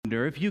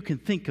wonder if you can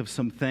think of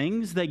some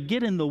things that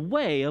get in the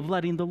way of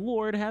letting the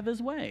Lord have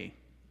his way.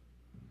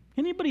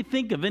 Anybody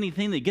think of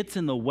anything that gets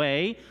in the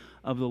way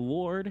of the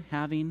Lord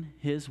having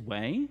his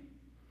way?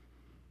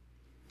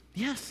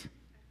 Yes.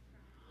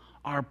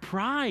 Our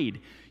pride.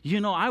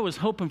 You know, I was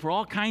hoping for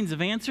all kinds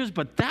of answers,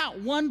 but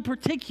that one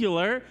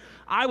particular,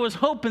 I was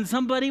hoping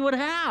somebody would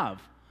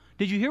have.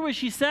 Did you hear what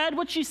she said?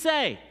 What'd she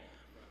say?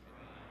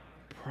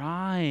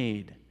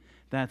 Pride.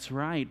 That's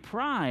right.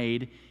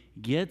 Pride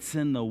gets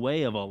in the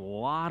way of a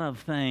lot of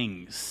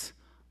things.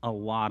 A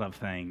lot of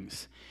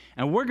things.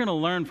 And we're going to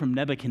learn from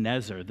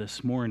Nebuchadnezzar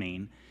this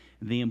morning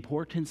the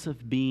importance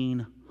of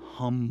being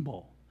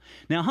humble.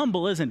 Now,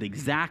 humble isn't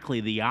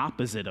exactly the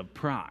opposite of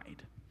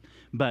pride,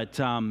 but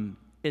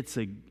it's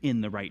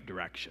in the right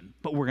direction.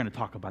 But we're going to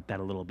talk about that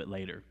a little bit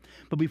later.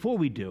 But before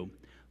we do,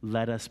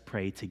 let us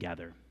pray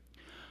together.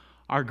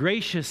 Our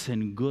gracious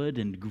and good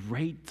and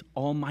great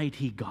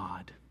Almighty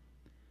God,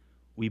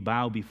 we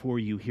bow before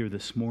you here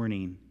this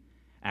morning,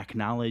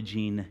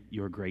 acknowledging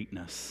your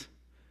greatness,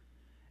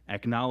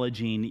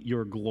 acknowledging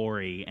your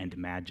glory and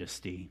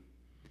majesty.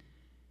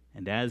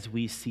 And as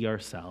we see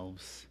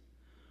ourselves,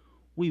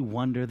 we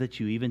wonder that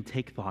you even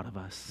take thought of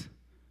us.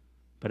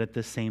 But at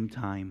the same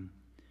time,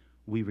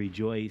 we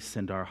rejoice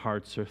and our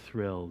hearts are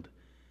thrilled,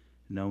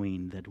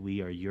 knowing that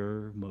we are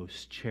your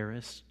most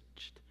cherished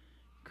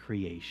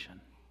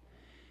creation.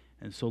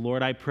 And so,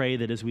 Lord, I pray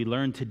that as we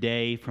learn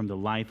today from the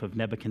life of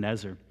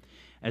Nebuchadnezzar,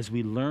 as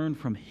we learn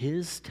from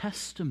his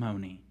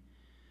testimony,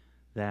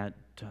 that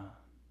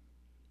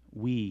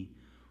we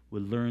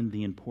would learn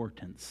the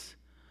importance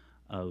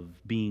of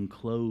being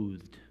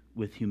clothed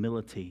with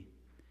humility,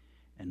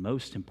 and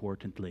most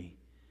importantly,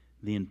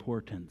 the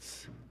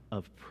importance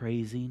of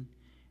praising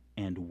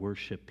and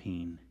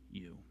worshiping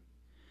you.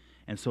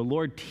 And so,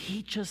 Lord,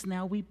 teach us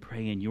now, we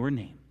pray in your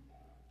name.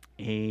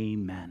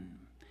 Amen.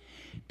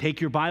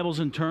 Take your Bibles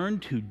and turn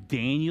to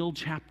Daniel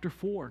chapter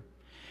 4.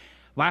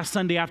 Last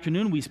Sunday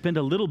afternoon, we spent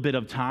a little bit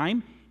of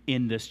time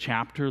in this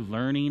chapter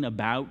learning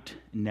about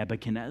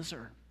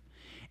Nebuchadnezzar.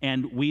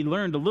 And we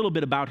learned a little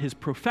bit about his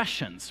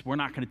professions. We're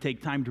not going to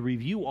take time to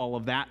review all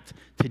of that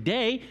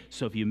today.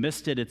 So if you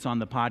missed it, it's on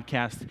the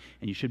podcast,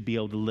 and you should be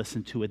able to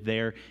listen to it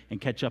there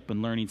and catch up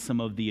in learning some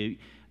of the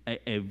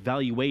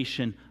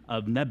evaluation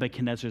of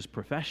Nebuchadnezzar's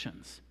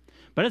professions.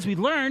 But as we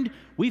learned,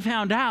 we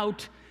found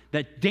out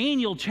that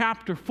Daniel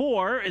chapter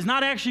 4 is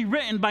not actually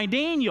written by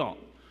Daniel.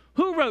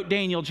 Who wrote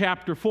Daniel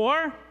chapter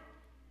 4?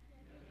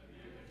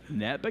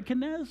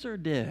 Nebuchadnezzar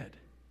did.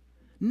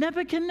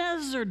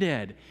 Nebuchadnezzar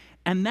did.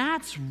 And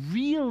that's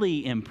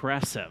really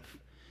impressive.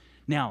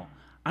 Now,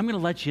 I'm going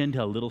to let you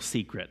into a little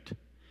secret.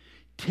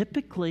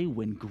 Typically,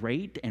 when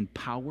great and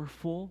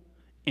powerful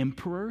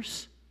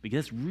emperors,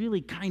 because that's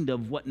really kind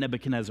of what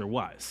Nebuchadnezzar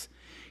was.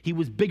 He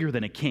was bigger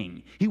than a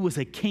king. He was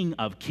a king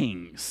of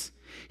kings.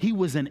 He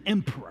was an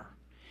emperor.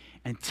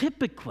 And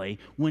typically,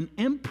 when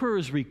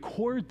emperors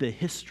record the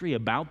history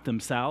about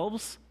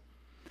themselves,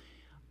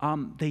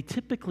 they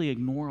typically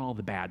ignore all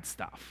the bad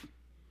stuff.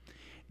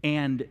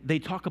 And they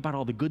talk about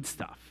all the good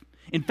stuff.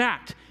 In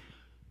fact,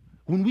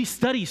 when we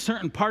study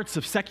certain parts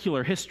of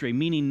secular history,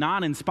 meaning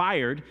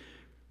non-inspired,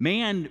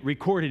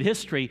 man-recorded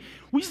history,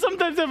 we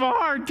sometimes have a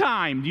hard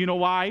time. Do you know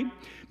why?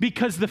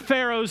 Because the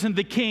pharaohs and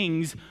the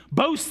kings,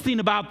 boasting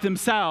about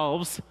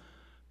themselves,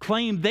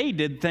 claim they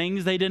did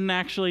things they didn't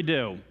actually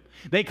do.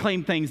 They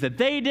claim things that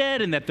they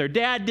did and that their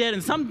dad did,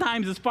 and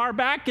sometimes as far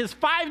back as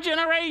 5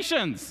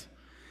 generations.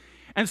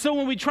 And so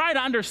when we try to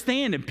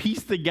understand and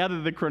piece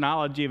together the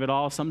chronology of it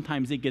all,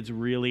 sometimes it gets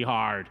really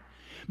hard.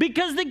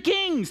 Because the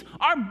kings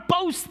are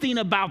boasting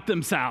about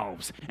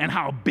themselves and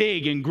how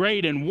big and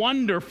great and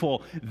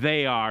wonderful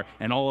they are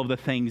and all of the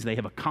things they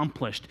have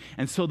accomplished.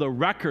 And so the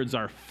records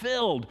are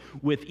filled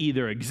with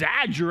either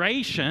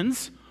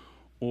exaggerations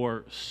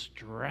or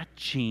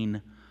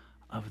stretching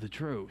of the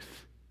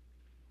truth.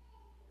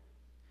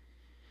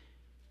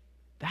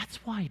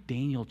 That's why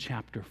Daniel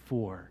chapter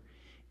 4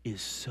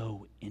 is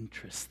so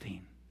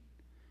interesting.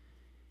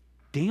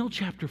 Daniel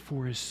chapter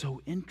 4 is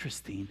so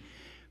interesting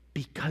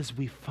because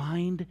we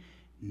find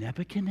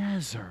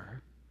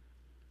Nebuchadnezzar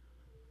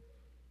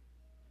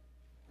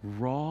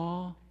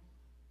raw,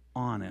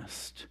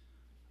 honest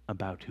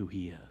about who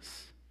he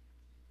is.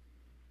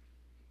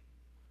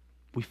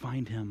 We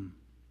find him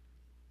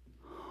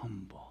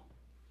humble.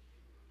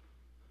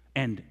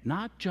 And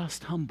not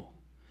just humble.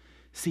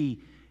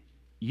 See,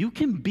 you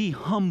can be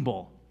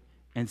humble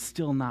and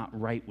still not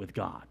right with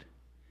God.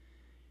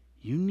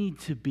 You need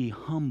to be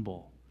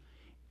humble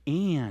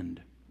and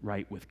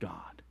right with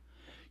God.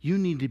 You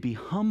need to be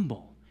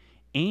humble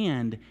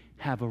and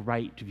have a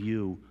right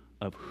view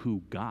of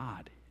who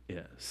God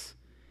is.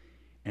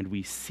 And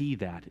we see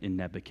that in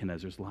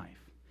Nebuchadnezzar's life.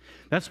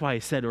 That's why I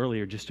said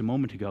earlier, just a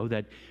moment ago,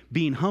 that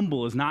being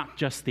humble is not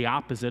just the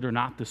opposite or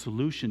not the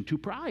solution to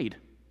pride.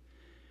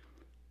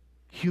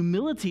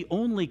 Humility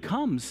only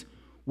comes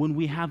when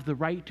we have the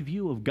right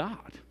view of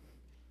God.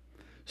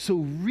 So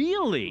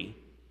really,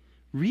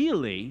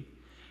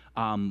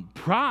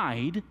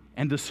 pride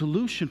and the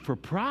solution for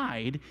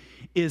pride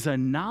is a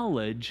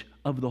knowledge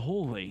of the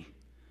holy,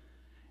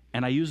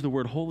 And I use the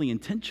word holy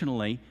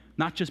intentionally,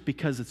 not just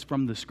because it's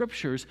from the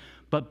scriptures,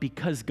 but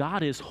because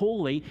God is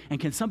holy. And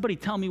can somebody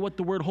tell me what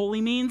the word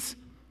holy means?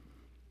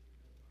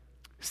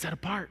 Set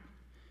apart.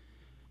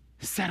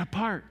 Set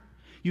apart.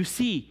 You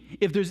see,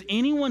 if there's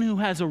anyone who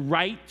has a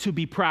right to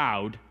be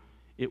proud,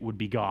 it would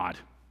be God.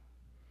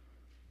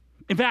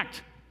 In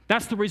fact,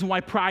 that's the reason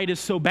why pride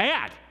is so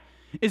bad,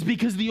 is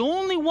because the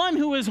only one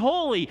who is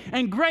holy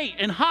and great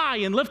and high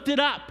and lifted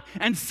up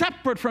and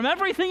separate from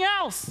everything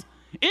else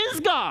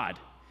is God.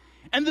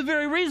 And the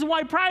very reason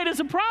why pride is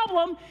a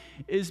problem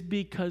is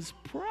because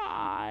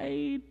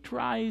pride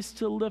tries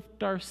to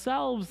lift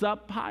ourselves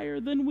up higher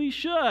than we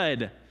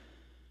should,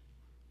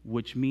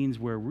 which means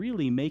we're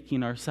really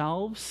making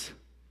ourselves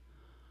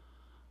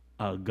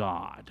a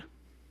god.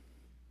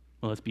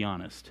 Well, let's be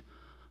honest,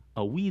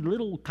 a wee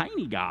little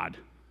tiny god.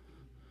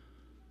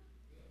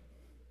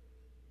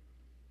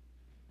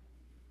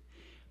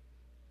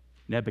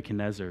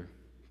 Nebuchadnezzar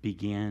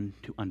began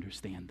to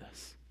understand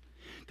this.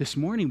 This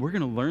morning, we're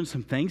going to learn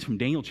some things from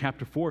Daniel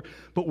chapter 4,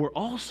 but we're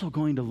also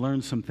going to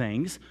learn some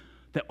things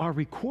that are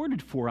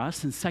recorded for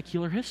us in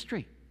secular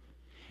history.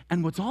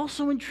 And what's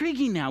also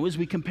intriguing now is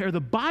we compare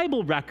the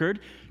Bible record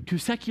to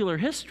secular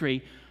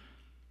history.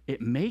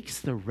 It makes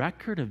the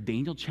record of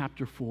Daniel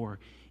chapter 4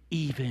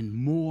 even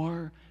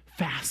more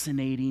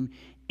fascinating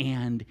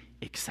and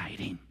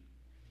exciting,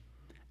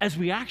 as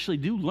we actually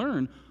do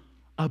learn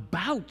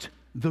about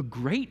the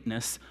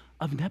greatness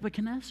of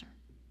Nebuchadnezzar.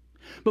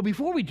 But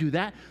before we do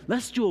that,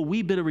 let's do a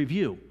wee bit of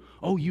review.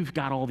 Oh, you've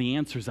got all the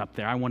answers up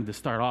there. I wanted to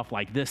start off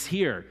like this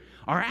here.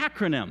 Our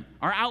acronym,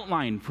 our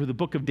outline for the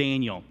book of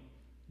Daniel.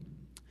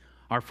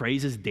 Our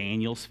phrase is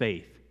Daniel's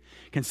faith.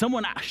 Can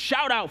someone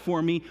shout out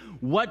for me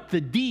what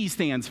the D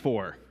stands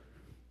for?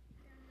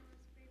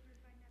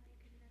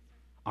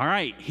 All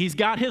right, he's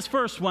got his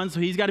first one, so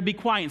he's got to be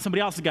quiet.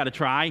 Somebody else has got to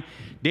try.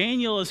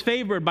 Daniel is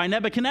favored by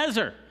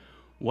Nebuchadnezzar.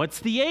 What's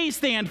the A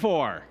stand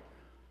for?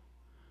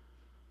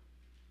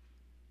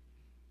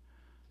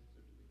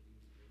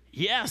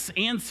 Yes,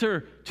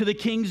 answer to the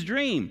king's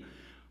dream.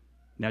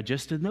 Now,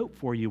 just a note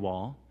for you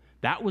all.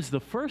 That was the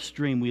first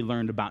dream we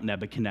learned about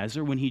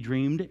Nebuchadnezzar when he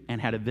dreamed and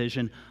had a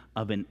vision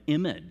of an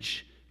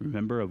image.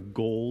 Remember, of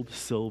gold,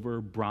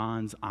 silver,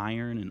 bronze,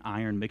 iron, and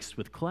iron mixed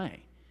with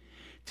clay.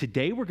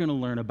 Today, we're going to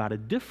learn about a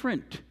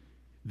different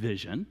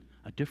vision,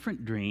 a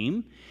different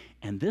dream.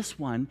 And this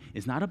one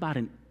is not about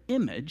an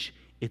image,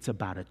 it's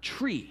about a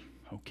tree.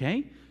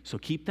 Okay? So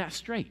keep that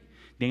straight.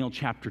 Daniel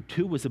chapter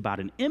 2 was about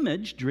an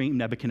image dream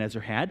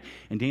Nebuchadnezzar had,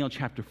 and Daniel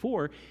chapter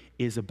 4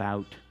 is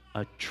about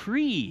a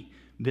tree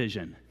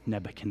vision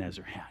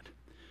Nebuchadnezzar had.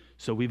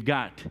 So we've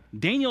got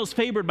Daniel's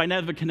favored by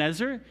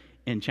Nebuchadnezzar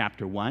in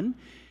chapter 1.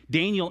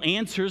 Daniel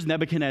answers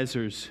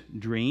Nebuchadnezzar's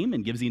dream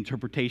and gives the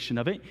interpretation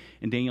of it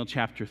in Daniel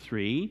chapter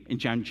 3. In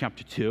Daniel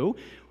chapter 2,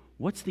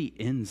 what's the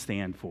N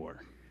stand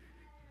for?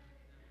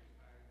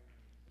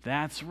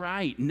 That's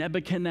right,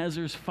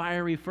 Nebuchadnezzar's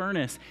fiery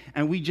furnace.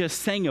 And we just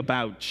sang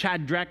about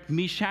Shadrach,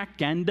 Meshach,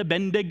 and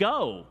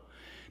Abednego.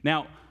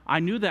 Now, I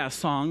knew that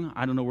song,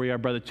 I don't know where you are,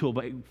 Brother Toole,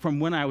 but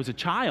from when I was a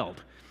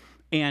child.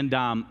 And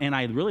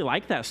I really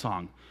like that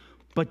song.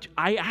 But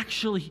I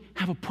actually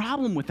have a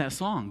problem with that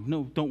song.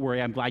 No, don't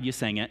worry, I'm glad you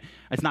sang it.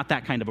 It's not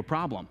that kind of a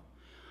problem.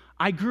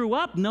 I grew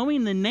up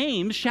knowing the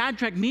names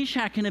Shadrach,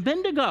 Meshach, and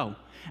Abednego.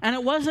 And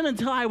it wasn't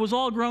until I was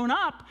all grown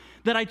up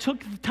that I took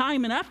the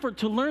time and effort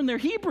to learn their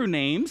Hebrew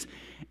names.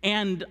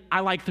 And I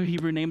like their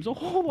Hebrew names a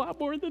whole lot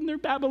more than their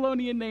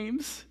Babylonian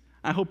names.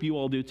 I hope you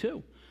all do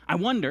too. I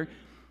wonder,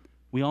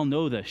 we all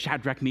know the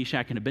Shadrach,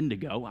 Meshach, and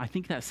Abednego. I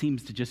think that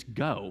seems to just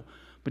go.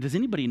 But does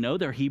anybody know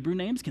their Hebrew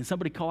names? Can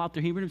somebody call out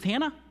their Hebrew names?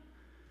 Hannah?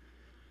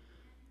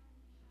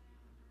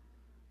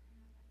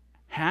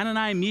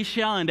 Hananiah,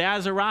 Mishael, and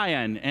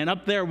Azariah. And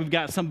up there, we've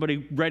got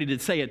somebody ready to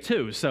say it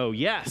too. So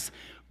yes,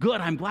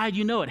 good, I'm glad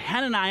you know it.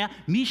 Hananiah,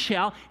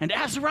 Mishael, and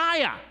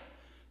Azariah.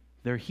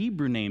 Their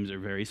Hebrew names are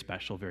very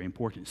special, very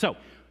important. So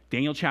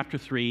Daniel chapter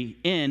 3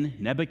 in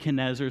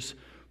Nebuchadnezzar's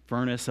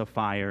furnace of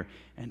fire.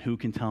 And who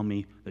can tell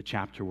me the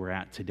chapter we're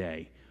at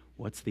today?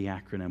 What's the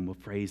acronym or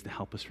phrase to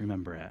help us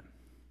remember it?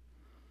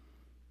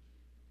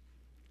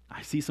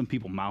 I see some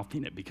people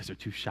mouthing it because they're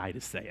too shy to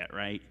say it,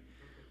 right?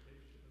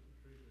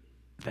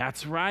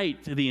 That's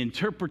right, the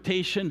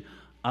interpretation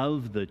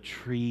of the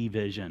tree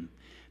vision.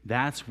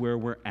 That's where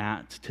we're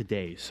at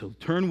today. So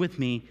turn with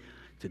me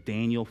to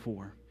Daniel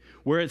 4,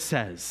 where it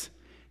says,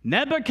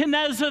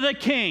 Nebuchadnezzar the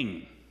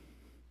king,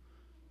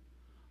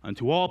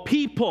 unto all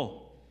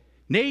people,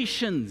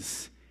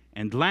 nations,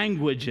 and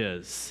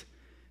languages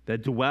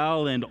that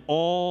dwell in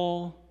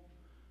all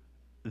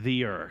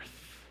the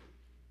earth.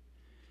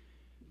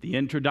 The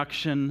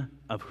introduction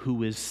of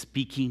who is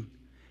speaking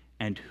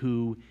and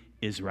who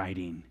is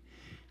writing.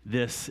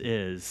 This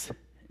is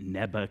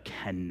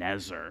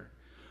Nebuchadnezzar.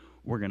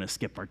 We're going to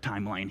skip our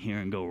timeline here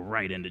and go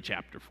right into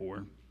chapter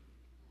 4.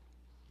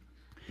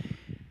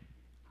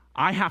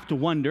 I have to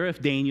wonder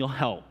if Daniel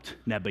helped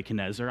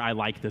Nebuchadnezzar. I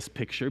like this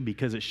picture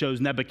because it shows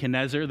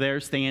Nebuchadnezzar there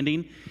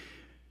standing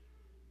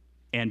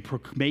and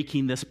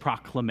making this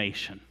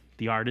proclamation.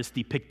 the artist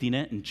depicting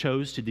it, and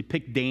chose to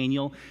depict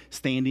Daniel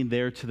standing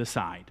there to the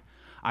side.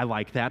 I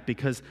like that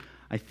because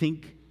I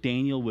think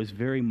Daniel was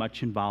very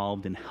much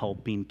involved in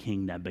helping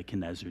King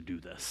Nebuchadnezzar do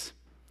this.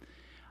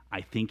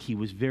 I think he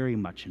was very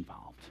much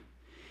involved.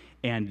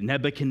 And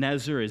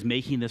Nebuchadnezzar is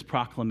making this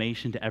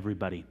proclamation to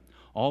everybody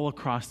all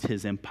across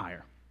his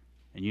empire.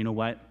 And you know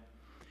what?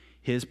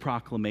 His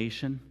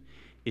proclamation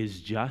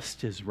is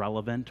just as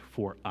relevant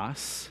for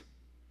us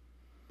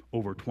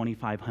over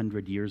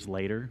 2,500 years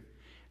later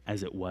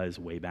as it was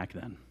way back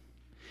then.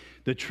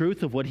 The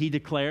truth of what he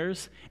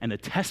declares and the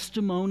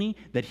testimony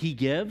that he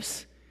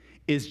gives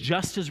is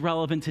just as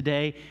relevant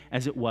today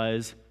as it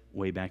was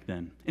way back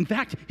then. In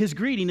fact, his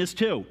greeting is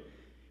too.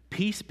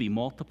 Peace be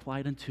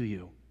multiplied unto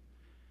you.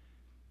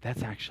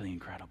 That's actually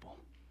incredible.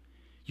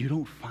 You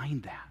don't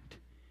find that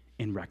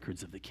in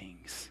records of the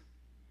kings.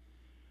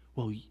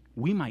 Well,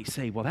 we might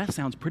say, well, that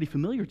sounds pretty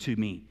familiar to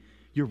me.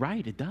 You're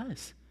right, it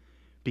does.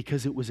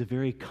 Because it was a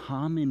very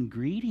common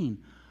greeting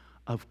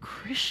of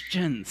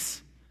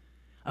Christians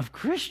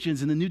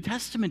in the New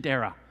Testament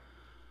era.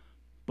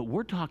 But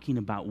we're talking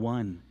about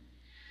one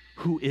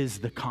who is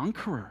the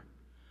conqueror,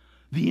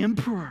 the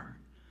emperor,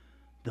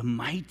 the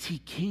mighty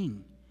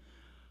king,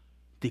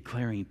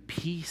 declaring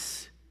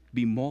peace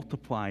be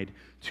multiplied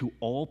to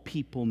all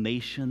people,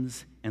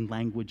 nations, and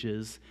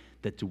languages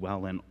that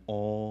dwell in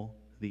all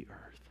the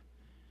earth.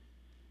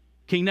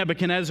 King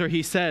Nebuchadnezzar,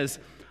 he says,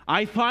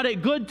 I thought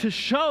it good to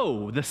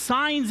show the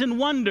signs and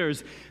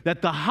wonders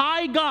that the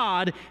high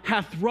God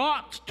hath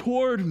wrought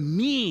toward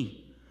me.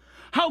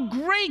 How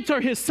great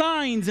are his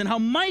signs and how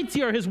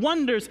mighty are his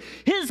wonders.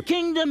 His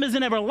kingdom is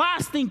an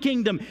everlasting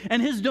kingdom,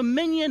 and his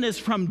dominion is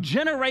from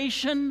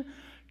generation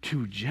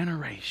to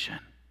generation.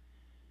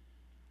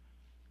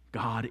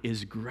 God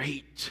is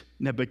great,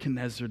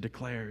 Nebuchadnezzar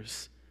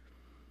declares.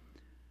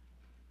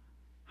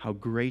 How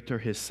great are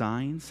his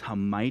signs, how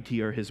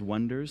mighty are his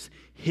wonders.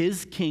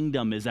 His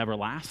kingdom is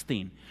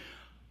everlasting.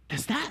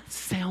 Does that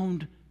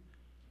sound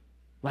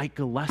like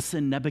a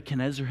lesson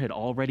Nebuchadnezzar had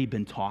already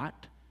been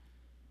taught?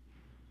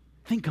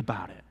 Think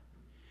about it.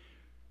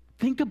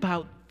 Think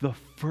about the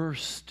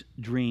first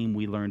dream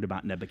we learned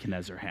about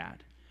Nebuchadnezzar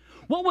had.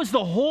 What was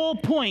the whole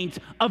point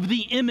of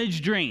the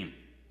image dream?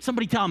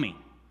 Somebody tell me.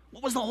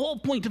 What was the whole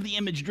point of the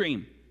image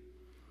dream?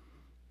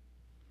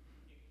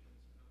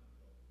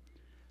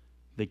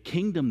 The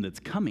kingdom that's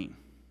coming.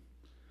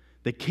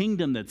 The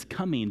kingdom that's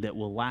coming that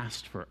will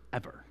last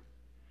forever.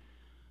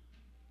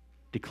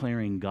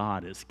 Declaring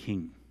God as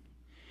king.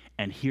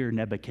 And here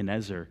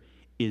Nebuchadnezzar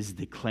is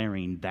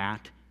declaring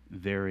that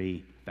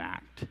very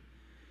fact.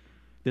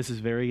 This is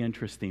very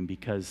interesting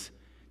because,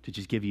 to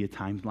just give you a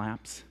time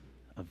lapse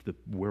of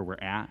where we're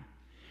at,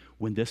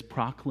 when this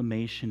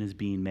proclamation is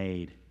being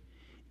made,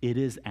 it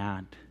is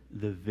at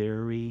the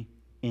very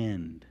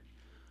end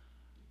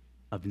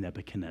of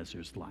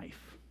Nebuchadnezzar's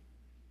life.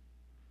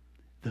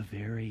 The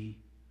very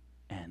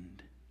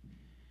end.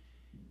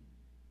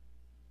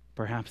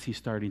 Perhaps he's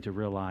starting to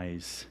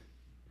realize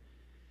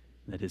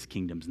that his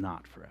kingdom's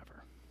not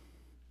forever.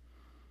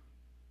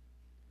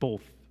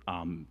 Both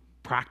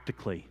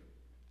practically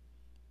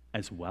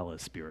as well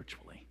as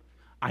spiritually.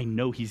 I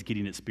know he's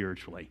getting it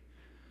spiritually,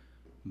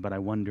 but I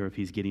wonder if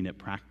he's getting it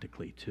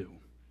practically too.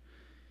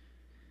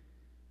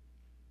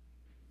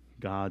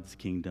 God's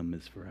kingdom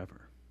is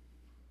forever.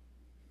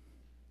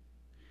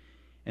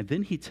 And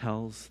then he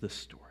tells the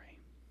story.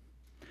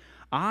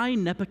 I,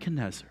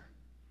 Nebuchadnezzar,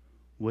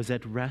 was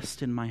at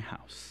rest in my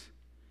house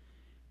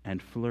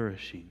and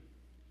flourishing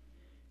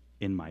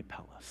in my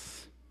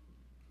palace.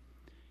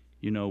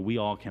 You know, we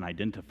all can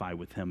identify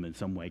with him in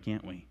some way,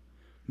 can't we?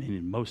 I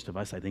mean, most of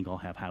us, I think, all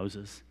have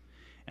houses.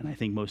 And I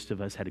think most of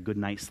us had a good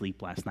night's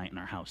sleep last night in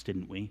our house,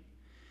 didn't we?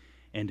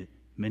 And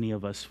many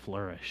of us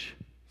flourish.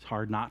 It's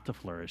hard not to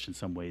flourish in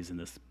some ways in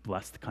this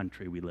blessed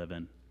country we live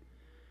in.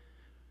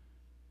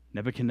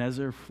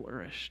 Nebuchadnezzar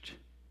flourished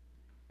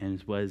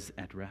and was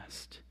at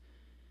rest.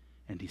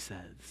 And he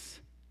says,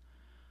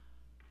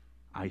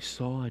 I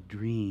saw a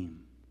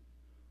dream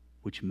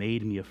which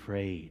made me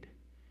afraid,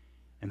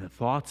 and the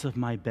thoughts of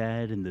my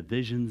bed and the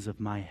visions of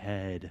my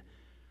head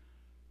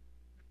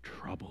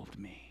troubled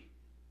me.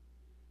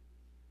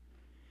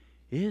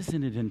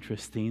 Isn't it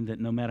interesting that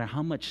no matter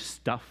how much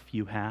stuff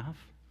you have,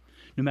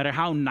 no matter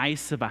how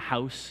nice of a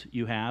house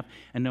you have,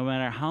 and no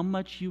matter how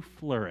much you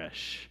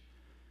flourish,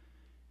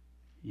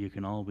 you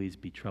can always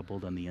be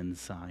troubled on the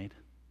inside?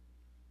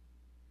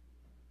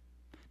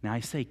 Now, I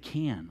say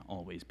can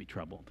always be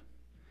troubled.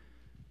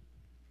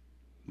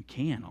 We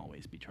can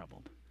always be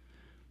troubled.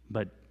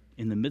 But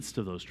in the midst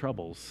of those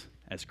troubles,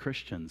 as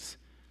Christians,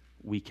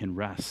 we can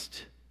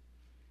rest.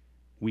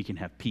 We can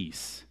have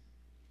peace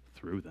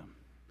through them.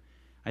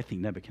 I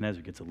think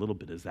Nebuchadnezzar gets a little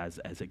bit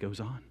as it goes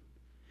on.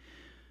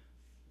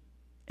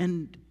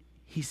 And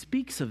he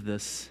speaks of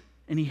this,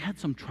 and he had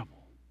some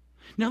trouble.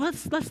 Now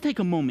let's take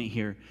a moment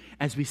here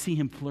as we see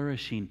him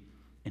flourishing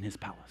in his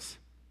palace.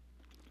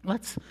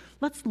 Let's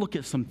look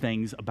at some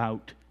things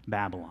about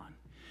Babylon.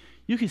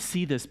 You can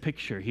see this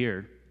picture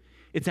here.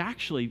 It's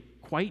actually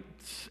quite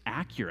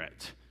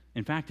accurate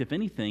In fact, if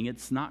anything,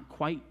 it's not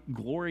quite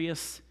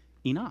glorious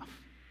enough.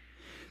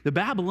 The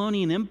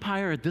Babylonian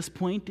Empire at this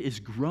point is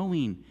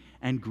growing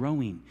and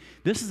growing.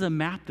 This is a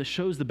map that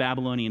shows the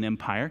Babylonian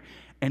Empire,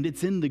 and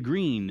it's in the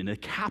green, and the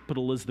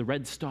capital is the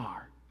red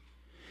star.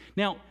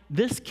 Now,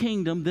 this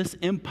kingdom, this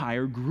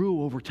empire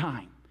grew over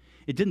time.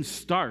 It didn't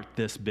start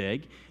this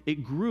big.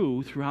 It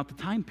grew throughout the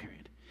time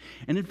period.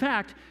 And in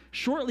fact,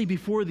 shortly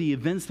before the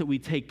events that we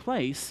take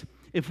place,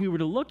 if we were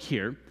to look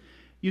here,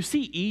 you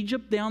see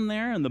Egypt down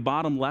there on the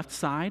bottom left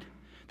side?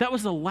 That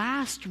was the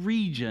last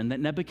region that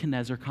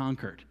Nebuchadnezzar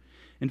conquered.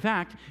 In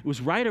fact, it was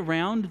right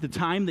around the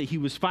time that he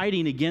was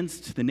fighting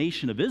against the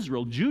nation of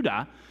Israel,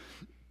 Judah,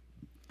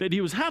 that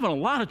he was having a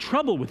lot of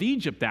trouble with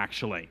Egypt,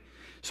 actually.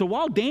 So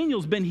while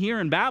Daniel's been here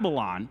in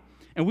Babylon,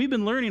 and we've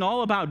been learning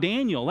all about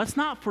Daniel, let's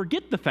not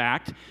forget the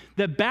fact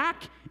that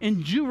back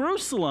in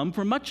Jerusalem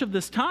for much of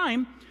this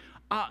time,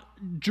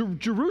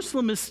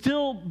 Jerusalem has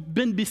still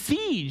been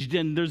besieged,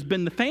 and there's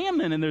been the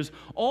famine, and there's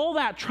all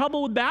that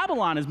trouble with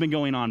Babylon has been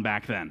going on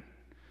back then,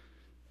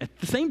 at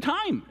the same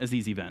time as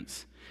these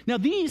events. Now,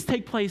 these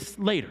take place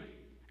later,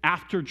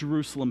 after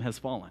Jerusalem has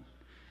fallen,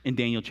 in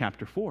Daniel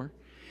chapter 4.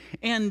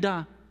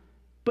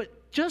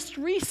 But just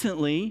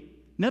recently,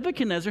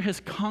 Nebuchadnezzar has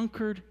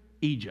conquered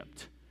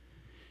Egypt.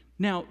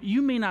 Now,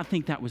 you may not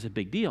think that was a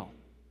big deal,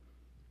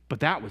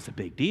 but that was a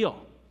big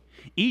deal.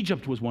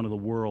 Egypt was one of the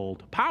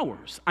world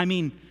powers. I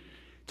mean,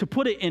 to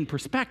put it in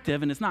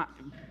perspective, and it's not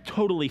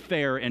totally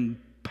fair and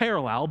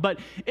parallel, but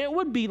it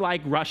would be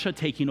like Russia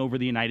taking over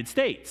the United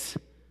States.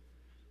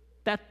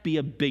 That'd be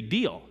a big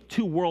deal.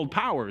 Two world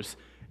powers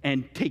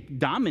and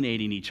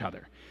dominating each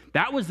other.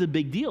 That was the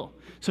big deal.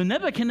 So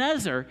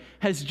Nebuchadnezzar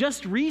has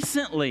just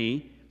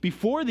recently,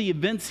 before the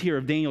events here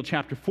of Daniel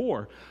chapter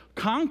 4,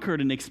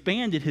 conquered and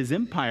expanded his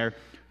empire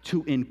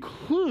to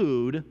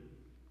include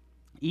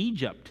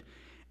Egypt.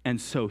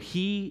 And so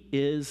he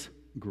is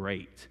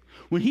great.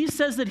 When he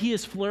says that he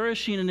is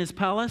flourishing in his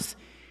palace,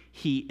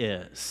 he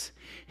is.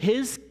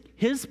 His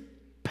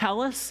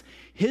palace,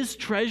 his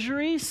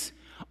treasuries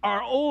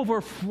are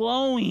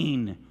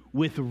overflowing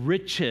with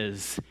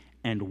riches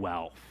and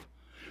wealth.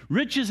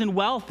 Riches and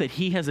wealth that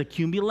he has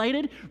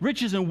accumulated,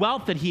 riches and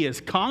wealth that he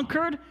has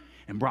conquered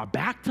and brought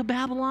back to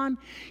Babylon.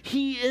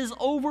 He is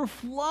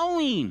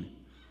overflowing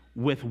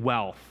with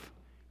wealth,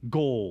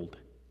 gold,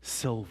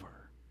 silver,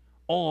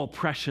 all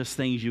precious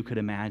things you could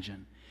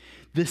imagine.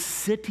 The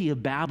city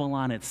of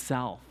Babylon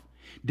itself,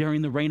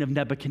 during the reign of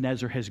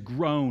Nebuchadnezzar, has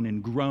grown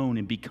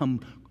and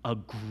become a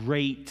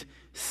great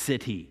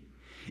city.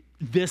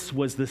 This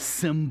was the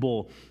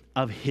symbol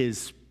of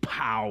his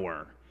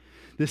power.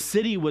 The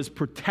city was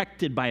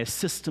protected by a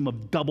system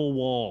of double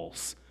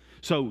walls.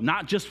 So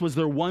not just was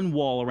there one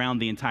wall around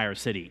the entire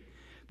city,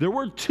 there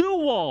were two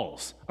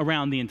walls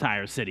around the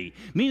entire city,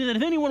 meaning that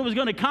if anyone was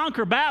going to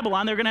conquer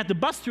Babylon, they were going to have to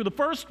bust through the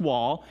first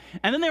wall,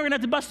 and then they were going to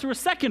have to bust through a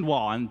second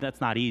wall, and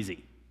that's not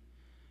easy.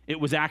 It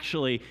was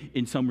actually,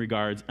 in some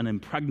regards, an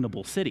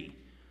impregnable city,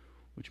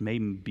 which may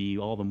be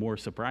all the more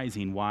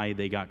surprising why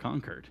they got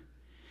conquered.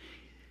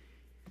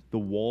 The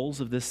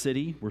walls of this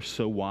city were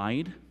so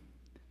wide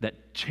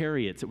that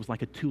chariots, it was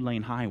like a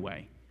 2-lane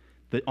highway,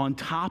 that on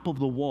top of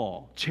the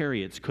wall,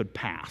 chariots could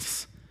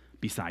pass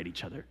beside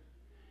each other.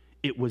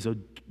 It was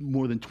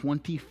more than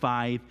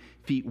 25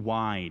 feet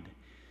wide.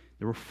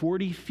 There were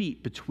 40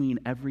 feet between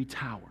every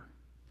tower.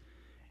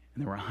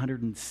 And there were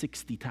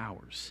 260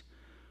 towers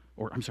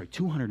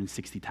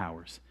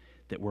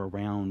that were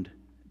around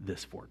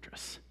this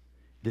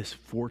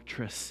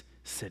fortress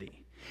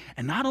city.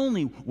 And not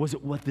only was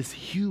it this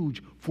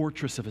huge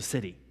fortress of a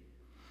city,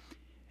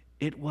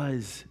 it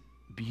was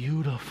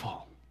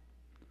beautiful.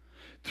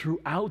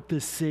 Throughout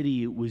the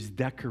city, it was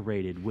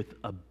decorated with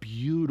a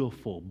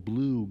beautiful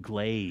blue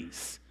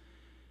glaze.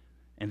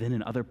 And then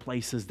in other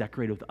places,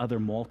 decorated with other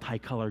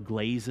multicolored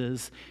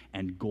glazes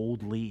and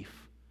gold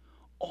leaf.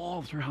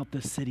 All throughout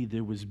the city,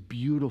 there was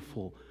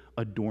beautiful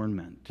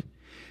adornment.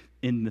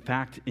 In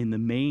the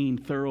main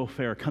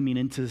thoroughfare coming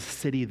into the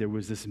city, there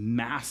was this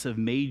massive,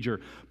 major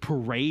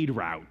parade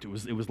route.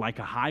 It was like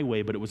a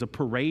highway, but it was a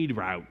parade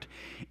route.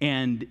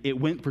 And it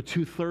went for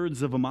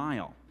 2/3 of a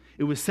mile.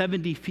 It was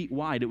 70 feet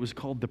wide. It was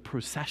called the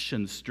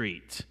Procession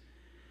Street.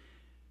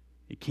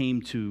 It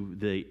came to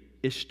the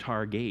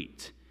Ishtar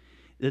Gate.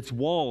 Its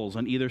walls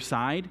on either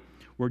side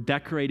were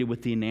decorated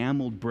with the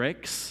enameled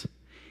bricks,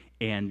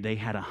 and they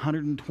had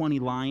 120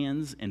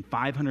 lions and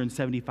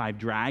 575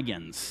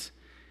 dragons,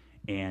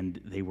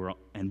 and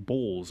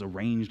bowls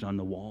arranged on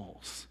the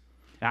walls.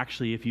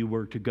 Actually, if you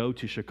were to go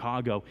to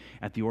Chicago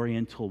at the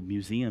Oriental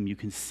Museum, you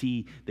can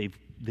see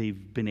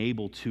they've been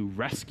able to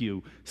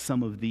rescue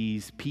some of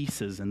these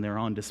pieces, and they're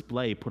on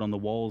display, put on the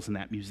walls in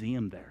that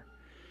museum there.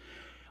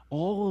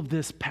 All of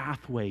this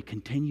pathway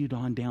continued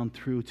on down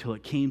through till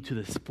it came to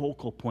this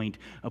focal point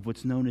of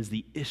what's known as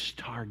the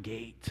Ishtar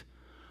Gate,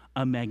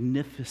 a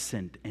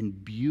magnificent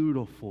and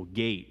beautiful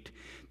gate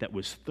that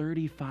was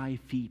 35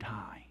 feet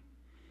high.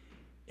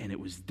 And it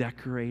was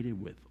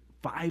decorated with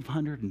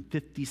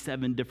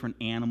 557 different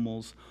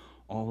animals,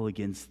 all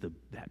against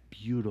that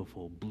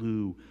beautiful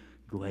blue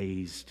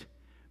glazed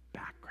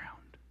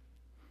background.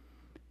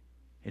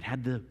 It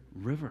had the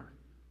river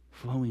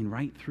flowing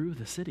right through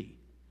the city,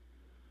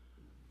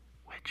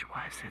 which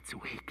was its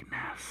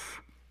weakness.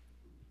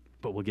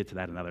 But we'll get to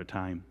that another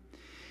time.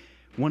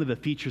 One of the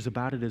features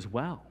about it as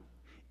well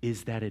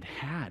is that it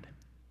had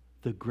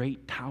the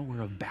great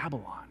Tower of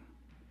Babylon.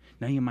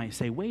 Now you might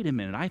say, wait a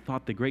minute, I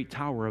thought the great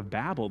Tower of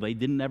Babel, they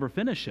didn't ever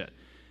finish it.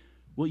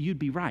 Well, you'd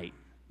be right.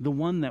 The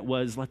one that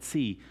was,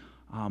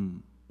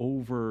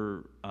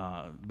 over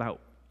about,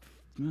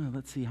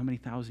 let's see how many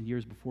thousand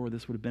years before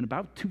this would have been.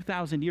 About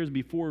 2,000 years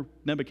before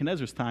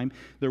Nebuchadnezzar's time,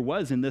 there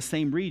was in this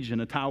same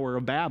region a Tower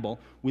of Babel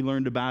we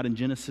learned about in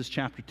Genesis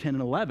chapter 10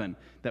 and 11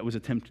 that was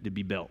attempted to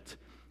be built.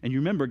 And you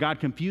remember, God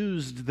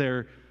confused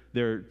their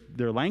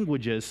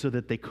languages so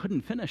that they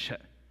couldn't finish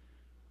it.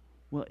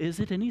 Well, is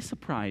it any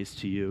surprise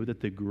to you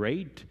that the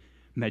great,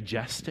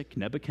 majestic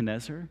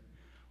Nebuchadnezzar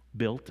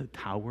built a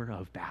Tower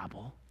of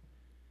Babel?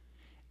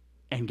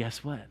 And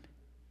guess what?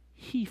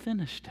 He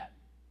finished it.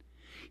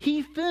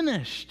 He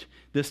finished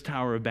this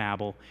Tower of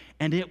Babel,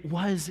 and it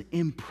was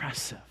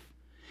impressive.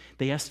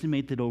 They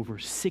estimate that over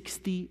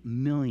 60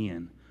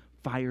 million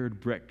fired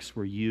bricks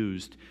were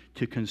used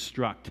to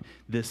construct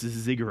this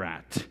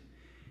ziggurat.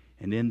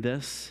 And in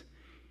this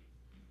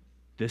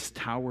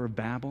Tower of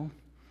Babel,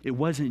 it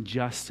wasn't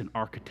just an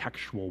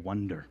architectural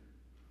wonder.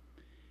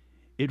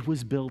 It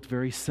was built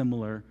very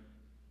similar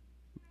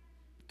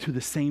to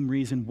the same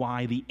reason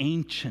why the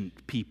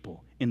ancient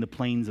people in the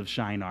plains of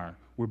Shinar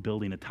were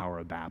building a Tower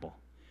of Babel.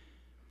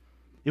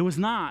 It was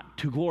not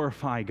to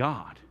glorify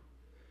God.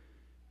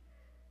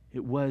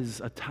 It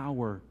was a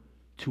tower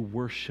to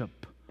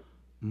worship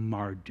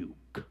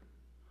Marduk,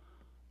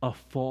 a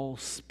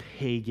false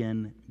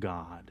pagan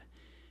god.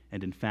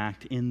 And in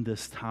fact, in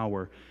this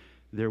tower,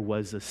 there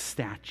was a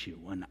statue,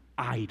 an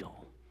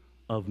idol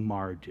of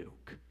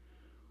Marduk,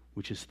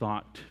 which is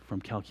thought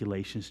from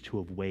calculations to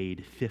have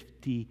weighed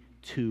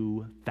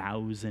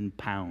 52,000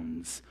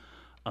 pounds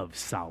of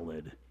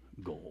solid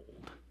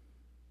gold.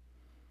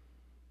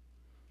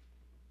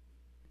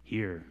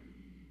 Here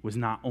was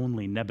not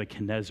only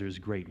Nebuchadnezzar's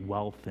great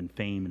wealth and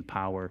fame and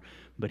power,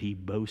 but he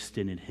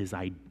boasted in his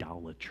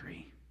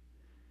idolatry.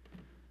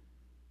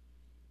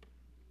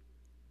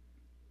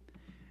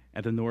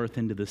 At the north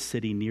end of the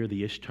city, near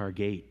the Ishtar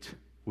Gate,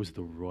 was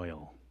the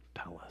royal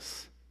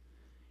palace,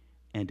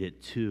 and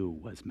it too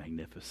was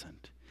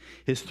magnificent.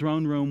 His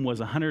throne room was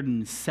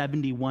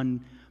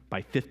 171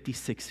 by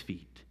 56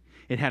 feet.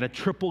 It had a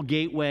triple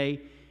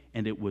gateway,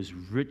 and it was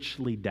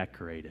richly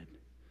decorated.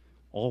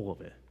 All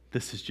of it.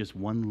 This is just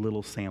one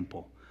little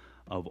sample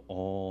of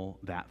all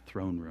that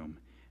throne room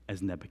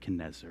as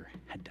Nebuchadnezzar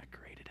had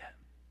decorated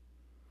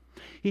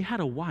it. He had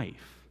a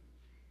wife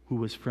who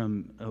was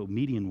from a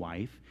Median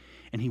wife,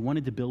 and he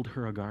wanted to build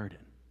her a garden.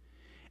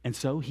 And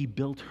so he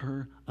built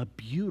her a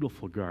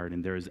beautiful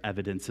garden. There's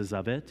evidences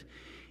of it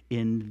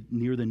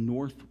near the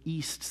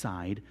northeast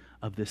side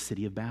of the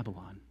city of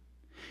Babylon.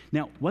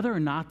 Now, whether or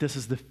not this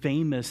is the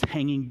famous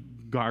Hanging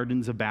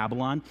Gardens of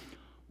Babylon,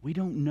 we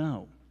don't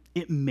know.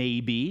 It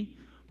may be,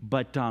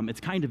 but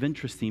it's kind of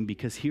interesting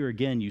because here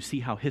again, you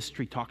see how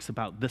history talks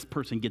about this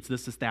person gets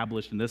this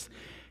established and this.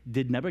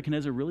 Did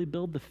Nebuchadnezzar really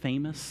build the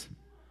famous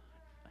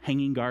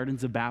Hanging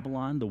Gardens of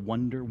Babylon,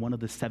 one of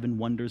the 7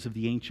 wonders of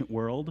the ancient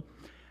world?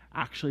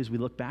 Actually, as we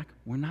look back,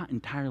 we're not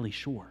entirely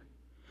sure.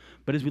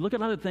 But as we look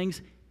at other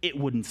things, it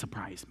wouldn't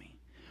surprise me.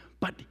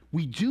 But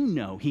we do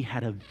know he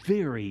had a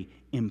very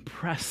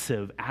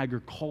impressive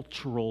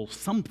agricultural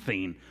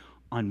something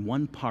on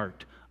one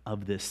part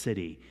of this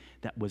city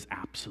that was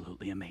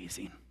absolutely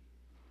amazing.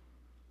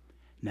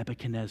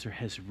 Nebuchadnezzar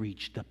has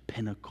reached the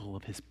pinnacle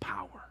of his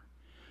power.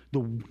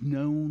 The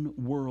known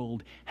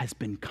world has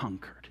been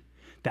conquered.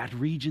 That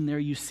region there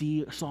you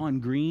saw in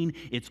green,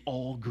 it's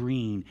all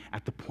green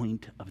at the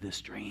point of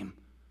this dream.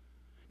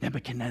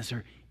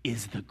 Nebuchadnezzar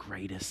is the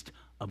greatest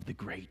of the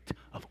great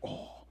of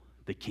all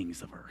the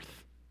kings of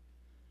earth.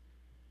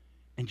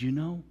 And you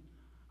know,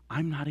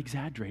 I'm not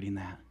exaggerating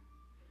that.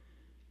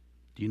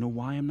 Do you know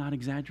why I'm not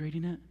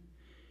exaggerating it?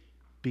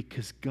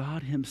 Because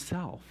God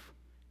himself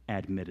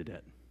admitted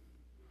it.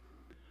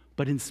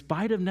 But in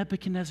spite of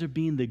Nebuchadnezzar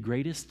being the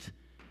greatest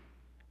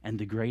and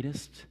the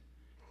greatest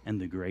and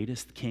the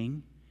greatest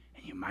king,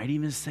 and you might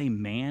even say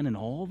man in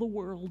all the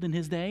world in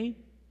his day,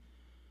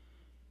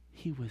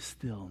 he was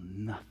still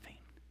nothing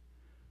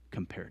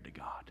compared to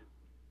God.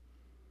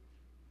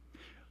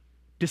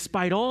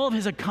 Despite all of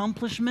his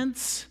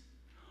accomplishments,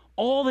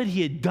 all that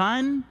he had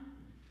done,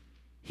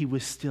 he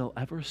was still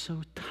ever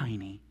so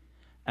tiny,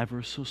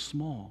 ever so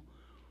small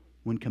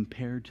when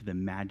compared to the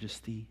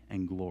majesty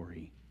and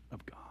glory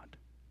of God.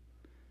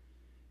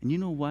 And you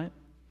know what?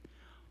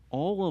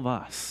 All of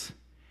us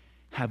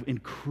have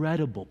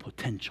incredible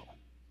potential.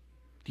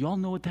 Do you all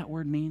know what that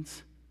word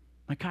means?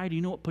 Micaiah, do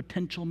you know what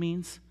potential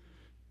means?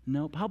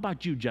 Nope. How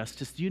about you,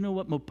 Justice? Do you know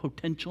what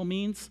potential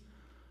means?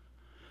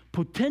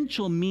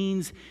 Potential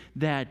means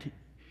that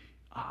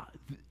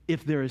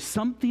if there is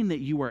something that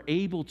you are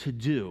able to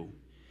do,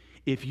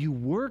 if you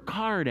work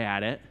hard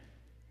at it,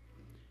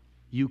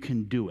 you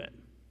can do it.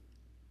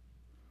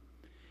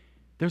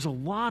 There's a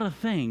lot of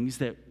things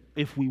that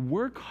if we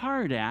work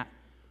hard at,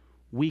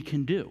 we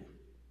can do.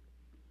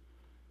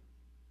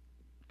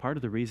 Part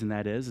of the reason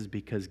that is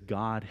because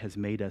God has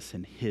made us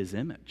in His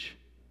image.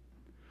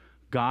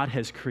 God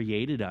has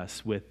created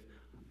us with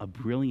a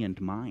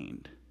brilliant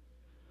mind.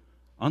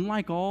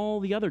 Unlike all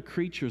the other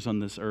creatures on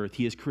this earth,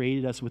 He has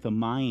created us with a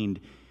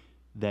mind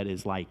that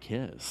is like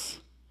His,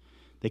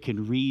 that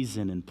can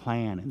reason and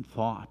plan and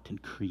thought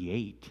and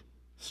create,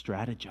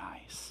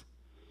 strategize.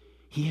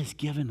 He has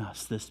given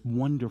us this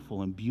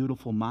wonderful and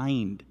beautiful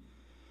mind.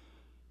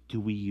 Do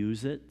we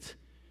use it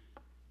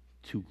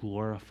to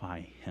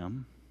glorify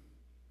Him?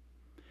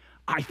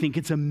 I think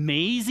it's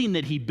amazing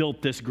that He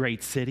built this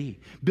great city,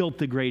 built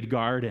the great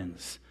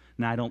gardens.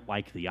 Now, I don't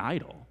like the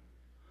idol.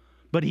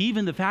 But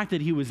even the fact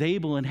that He was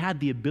able and had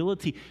the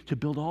ability to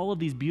build all of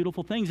these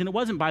beautiful things, and it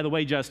wasn't, by the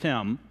way, just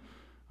him.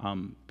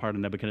 Part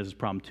of Nebuchadnezzar's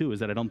problem, too, is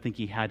that I don't think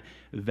he had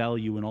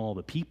value in all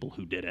the people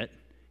who did it.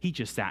 He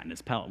just sat in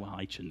his palace. Well,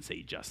 I shouldn't say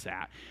he just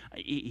sat.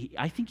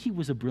 I think he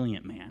was a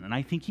brilliant man, and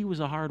I think he was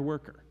a hard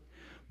worker.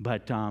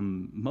 But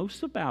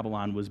most of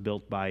Babylon was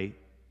built by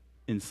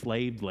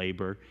enslaved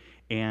labor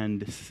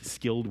and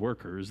skilled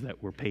workers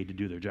that were paid to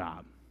do their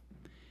job.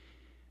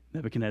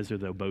 Nebuchadnezzar,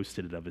 though,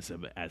 boasted of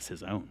it as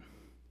his own.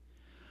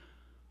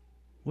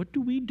 What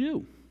do we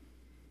do?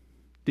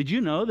 Did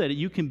you know that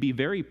you can be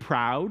very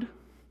proud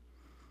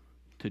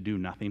to do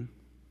nothing?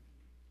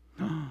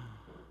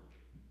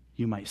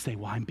 You might say,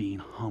 well, I'm being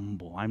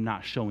humble. I'm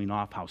not showing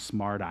off how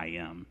smart I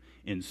am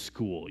in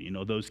school. You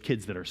know, those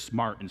kids that are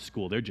smart in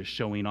school, they're just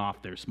showing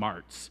off their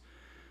smarts.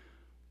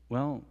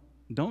 Well,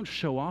 don't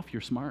show off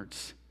your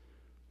smarts,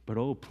 but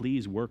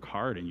please work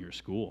hard in your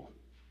school.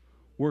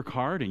 Work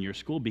hard in your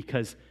school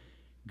because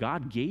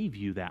God gave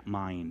you that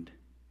mind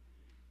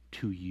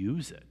to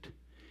use it.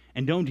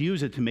 And don't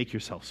use it to make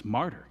yourself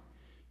smarter.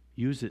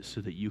 Use it so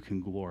that you can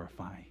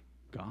glorify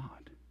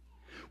God.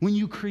 When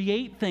you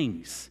create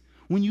things,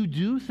 when you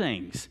do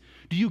things,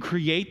 do you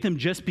create them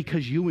just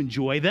because you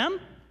enjoy them?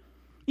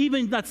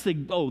 Even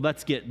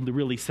let's get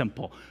really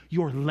simple.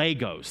 Your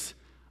Legos.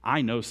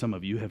 I know some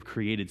of you have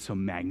created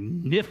some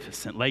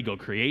magnificent Lego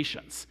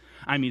creations.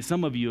 I mean,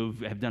 some of you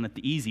have done it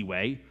the easy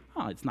way.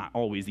 Oh, it's not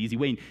always the easy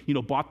way.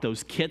 Bought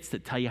those kits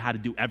that tell you how to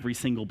do every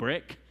single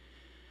brick.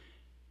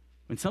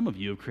 And some of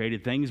you have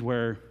created things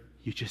where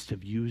you just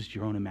have used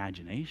your own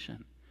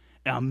imagination.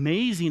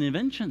 Amazing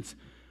inventions.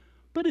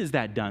 But is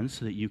that done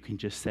so that you can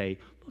just say,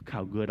 look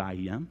how good I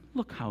am,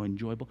 look how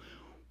enjoyable.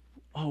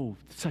 Oh,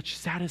 such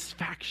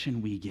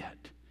satisfaction we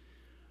get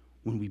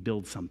when we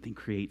build something,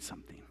 create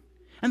something.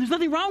 And there's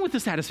nothing wrong with the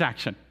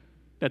satisfaction.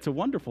 That's a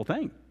wonderful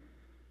thing.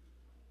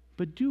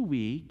 But do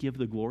we give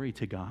the glory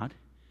to God?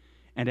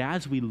 And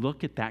as we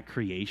look at that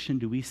creation,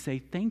 do we say,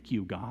 thank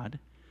you, God,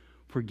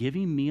 for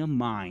giving me a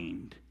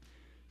mind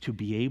to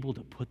be able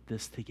to put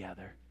this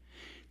together?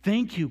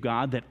 Thank you,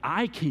 God, that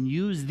I can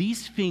use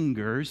these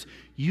fingers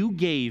you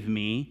gave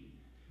me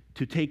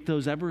to take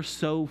those ever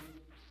so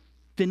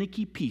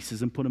finicky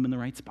pieces and put them in the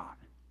right spot.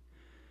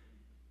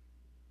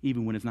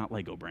 Even when it's not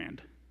Lego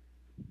brand.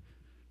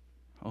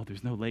 Oh,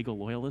 there's no Lego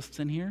loyalists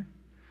in here?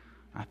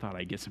 I thought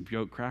I'd get some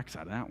joke cracks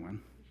out of that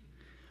one.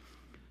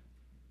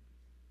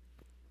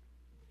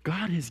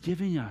 God has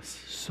given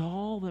us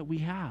all that we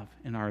have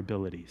in our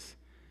abilities.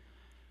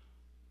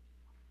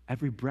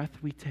 Every breath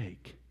we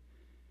take,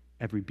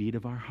 every beat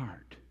of our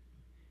heart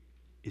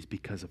is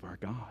because of our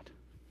God.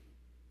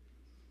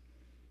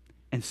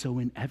 And so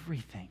in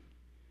everything,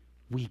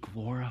 we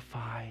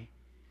glorify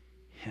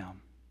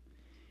Him.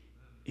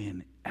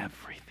 In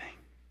everything.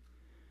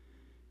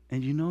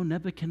 And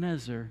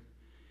Nebuchadnezzar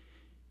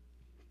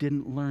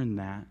didn't learn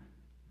that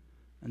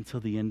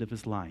until the end of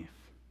his life.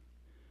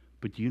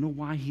 But do you know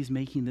why he's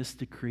making this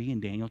decree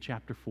in Daniel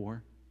chapter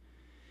 4?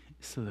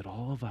 So that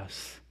all of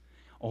us,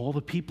 all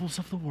the peoples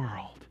of the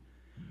world,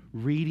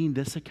 reading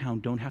this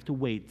account don't have to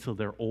wait till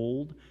they're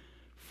old,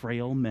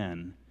 frail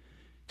men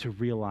to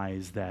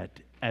realize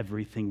that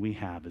everything we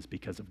have is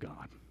because of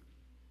God.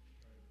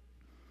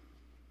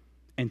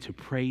 And to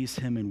praise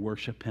Him and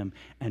worship Him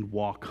and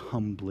walk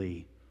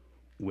humbly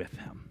with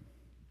Him.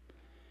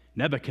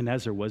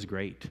 Nebuchadnezzar was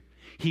great.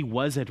 He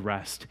was at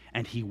rest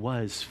and he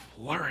was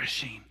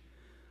flourishing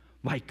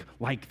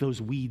like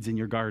those weeds in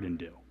your garden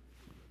do.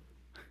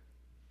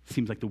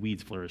 Seems like the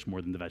weeds flourish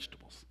more than the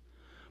vegetables.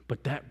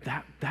 But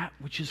that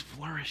which is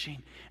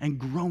flourishing and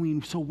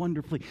growing so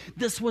wonderfully,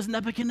 this was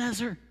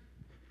Nebuchadnezzar.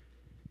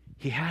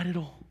 He had it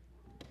all.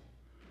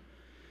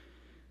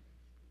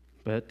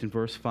 But in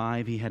verse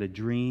 5, he had a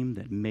dream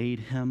that made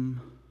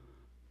him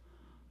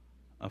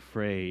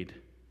afraid.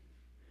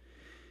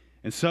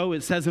 And so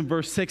it says in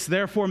verse 6,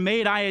 therefore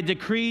made I a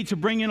decree to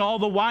bring in all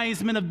the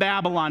wise men of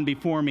Babylon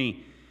before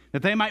me,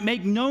 that they might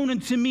make known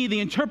unto me the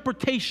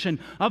interpretation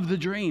of the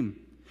dream.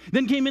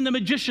 Then came in the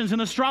magicians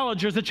and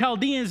astrologers, the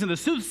Chaldeans and the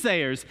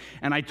soothsayers,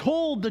 and I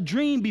told the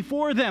dream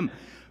before them,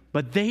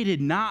 but they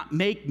did not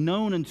make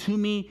known unto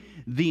me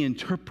the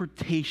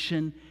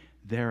interpretation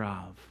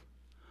thereof.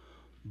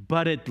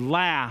 But at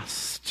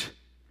last,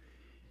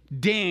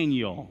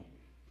 Daniel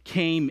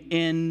came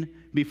in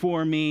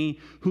before me,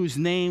 whose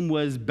name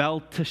was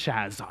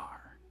Belteshazzar.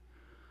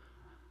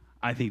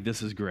 I think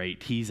this is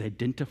great. He's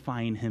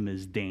identifying him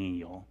as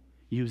Daniel,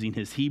 using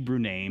his Hebrew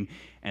name,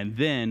 and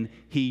then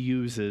he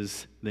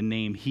uses the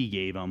name he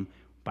gave him,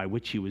 by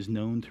which he was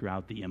known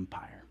throughout the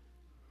empire.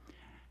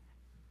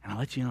 And I'll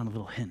let you in on a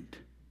little hint.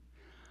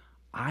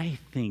 I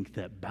think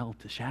that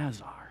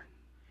Belteshazzar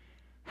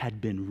had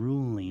been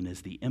ruling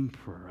as the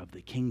emperor of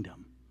the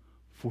kingdom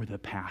for the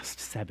past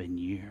 7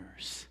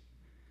 years.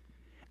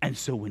 And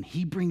so when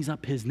he brings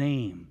up his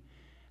name,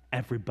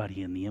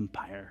 everybody in the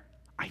empire,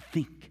 I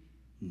think,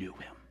 knew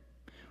him.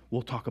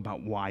 We'll talk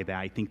about why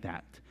I think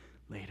that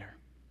later.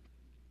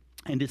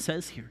 And it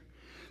says here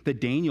that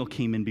Daniel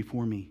came in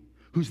before me,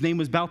 whose name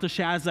was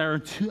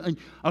Belteshazzar,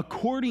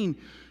 according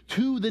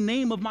to the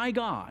name of my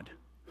God.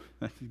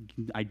 That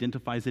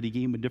identifies that he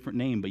gave him a different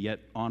name, but yet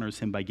honors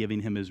him by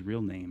giving him his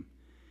real name,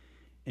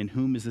 in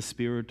whom is the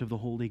spirit of the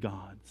holy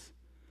gods.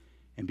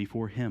 And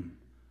before him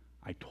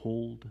I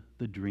told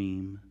the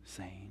dream,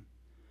 saying,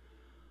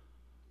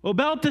 O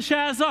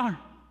Belteshazzar,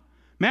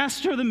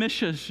 master of the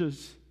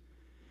Meshachs,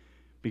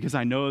 because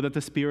I know that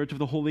the spirit of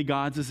the holy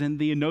gods is in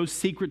thee, and no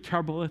secret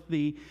troubleth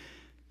thee,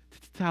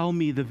 tell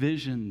me the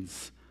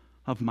visions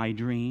of my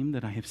dream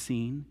that I have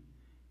seen,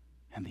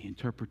 and the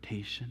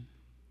interpretation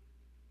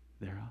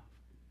thereof.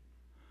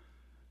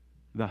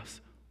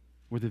 Thus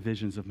were the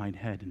visions of mine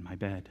head in my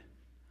bed.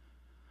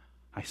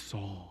 I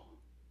saw,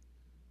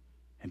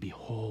 and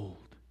behold,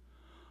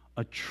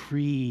 a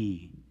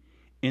tree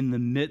in the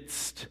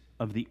midst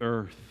of the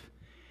earth,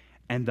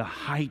 and the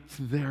height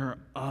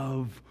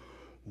thereof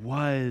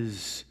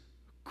was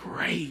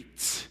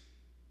great.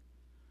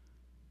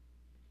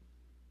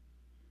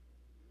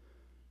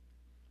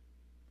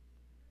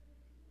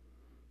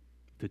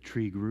 The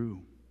tree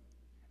grew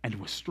and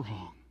was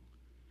strong,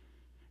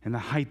 and the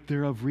height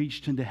thereof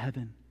reached into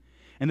heaven,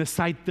 and the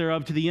sight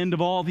thereof to the end of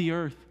all the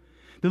earth.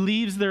 The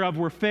leaves thereof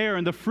were fair,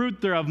 and the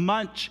fruit thereof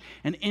much,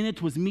 and in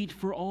it was meat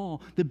for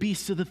all. The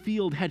beasts of the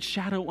field had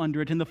shadow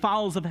under it, and the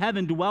fowls of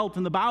heaven dwelt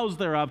in the boughs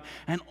thereof,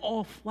 and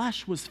all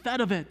flesh was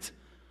fed of it.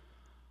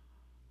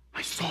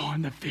 I saw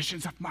in the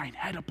visions of mine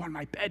head upon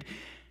my bed,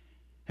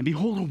 and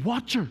behold, a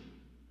watcher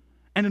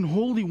and an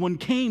holy one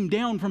came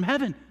down from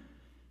heaven.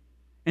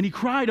 And he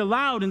cried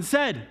aloud and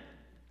said,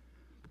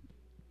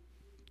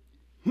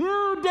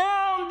 Hew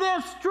down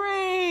this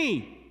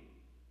tree,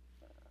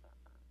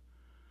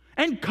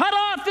 and cut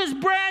off his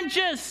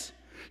branches,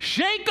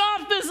 shake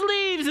off his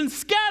leaves, and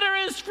scatter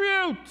his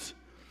fruit.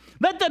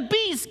 Let the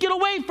beasts get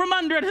away from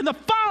under it, and the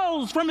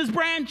fowls from his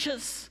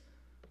branches.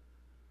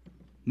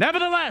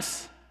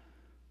 Nevertheless,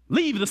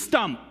 leave the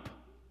stump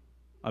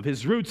of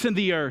his roots in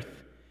the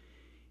earth,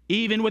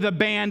 even with a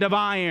band of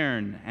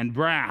iron and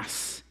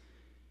brass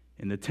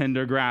in the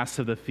tender grass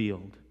of the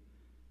field.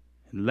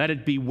 And let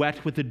it be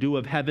wet with the dew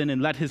of heaven,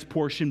 and let his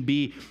portion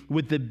be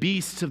with the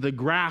beasts of the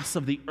grass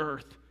of the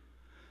earth.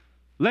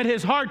 Let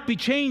his heart be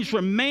changed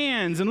from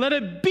man's, and let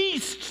a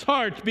beast's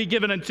heart be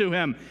given unto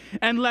him,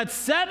 and let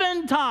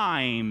 7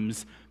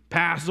 times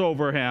pass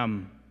over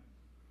him.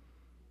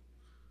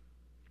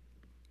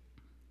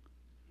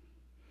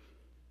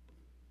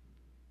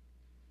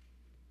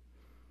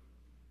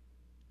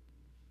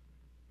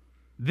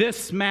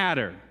 This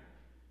matter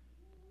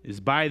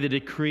is by the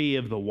decree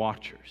of the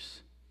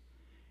watchers,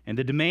 and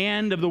the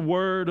demand of the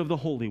word of the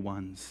holy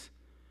ones,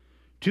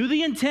 to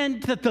the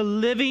intent that the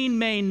living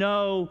may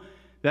know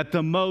that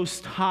the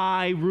Most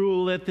High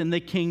ruleth in the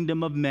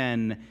kingdom of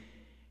men,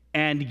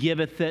 and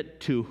giveth it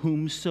to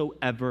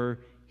whomsoever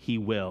he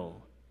will,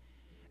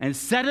 and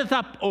setteth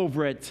up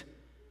over it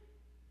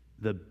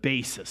the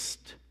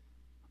basest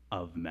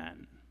of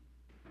men.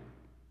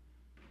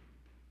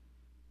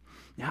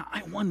 Now,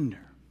 I wonder,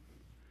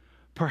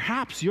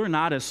 perhaps you're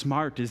not as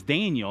smart as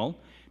Daniel,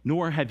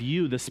 nor have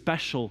you the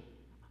special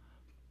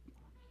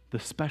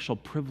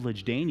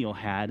privilege Daniel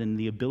had in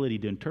the ability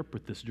to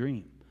interpret this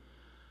dream.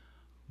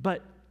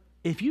 But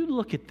if you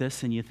look at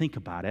this and you think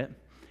about it,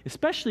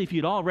 especially if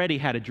you'd already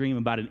had a dream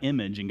about an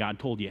image and God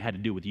told you it had to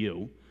do with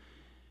you,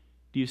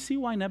 do you see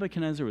why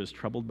Nebuchadnezzar was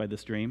troubled by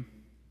this dream?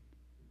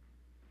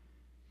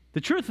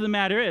 The truth of the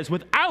matter is,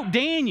 without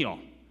Daniel,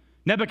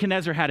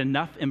 Nebuchadnezzar had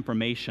enough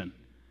information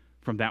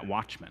from that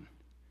watchman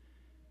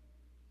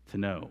to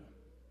know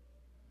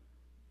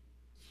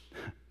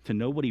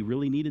what he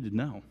really needed to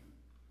know.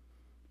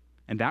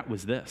 And that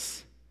was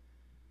this,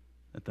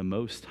 that the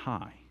Most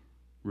High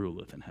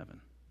ruleth in heaven.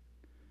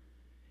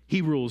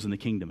 He rules in the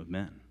kingdom of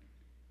men.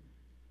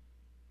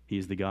 He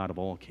is the God of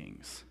all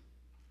kings.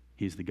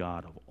 He is the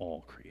God of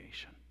all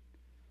creation.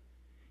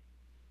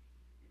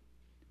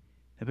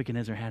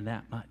 Nebuchadnezzar had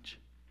that much.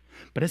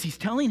 But as he's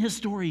telling his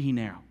story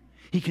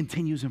he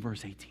continues in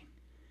verse 18.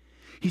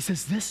 He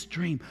says, This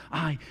dream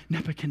I,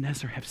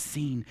 Nebuchadnezzar, have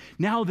seen.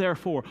 Now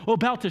therefore, O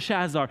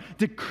Belteshazzar,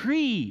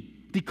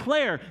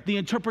 declare the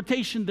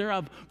interpretation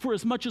thereof, for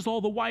as much as all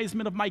the wise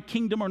men of my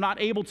kingdom are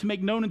not able to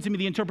make known unto me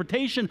the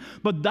interpretation,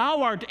 but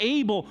thou art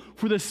able,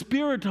 for the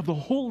spirit of the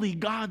holy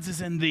gods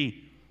is in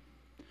thee.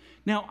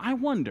 Now, I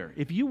wonder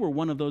if you were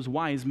one of those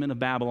wise men of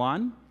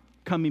Babylon,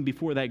 coming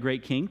before that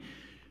great king,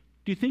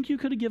 do you think you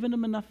could have given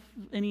him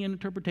any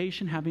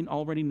interpretation, having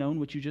already known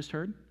what you just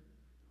heard?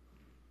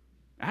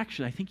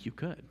 Actually, I think you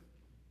could.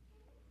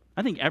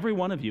 I think every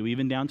one of you,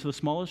 even down to the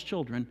smallest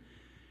children,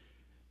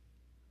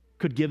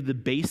 could give the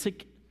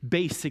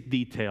basic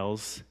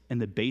details and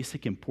the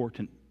basic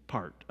important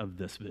part of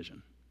this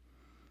vision.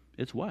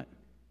 It's what?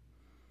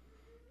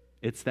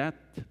 It's that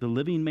the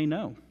living may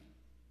know,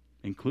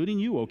 including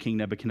you, O King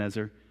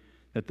Nebuchadnezzar,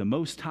 that the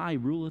Most High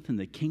ruleth in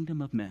the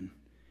kingdom of men,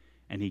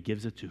 and he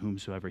gives it to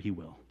whomsoever he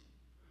will.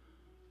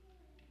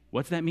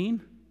 What's that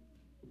mean?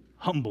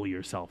 Humble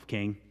yourself,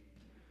 king.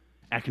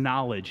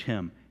 Acknowledge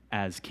him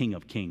as King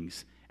of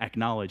kings.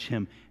 Acknowledge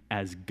him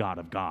as God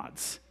of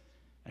gods.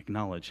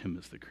 Acknowledge him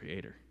as the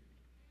creator.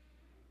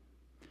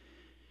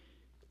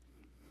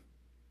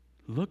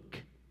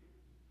 Look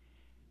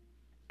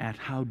at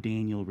how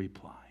Daniel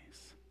replies.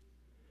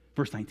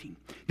 Verse 19.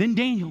 Then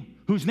Daniel,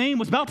 whose name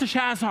was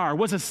Belteshazzar,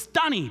 was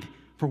astonished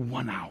for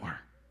 1 hour.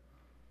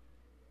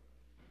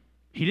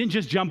 He didn't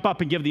just jump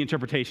up and give the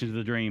interpretation of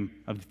the dream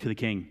to the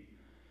king.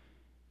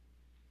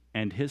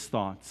 And his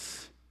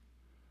thoughts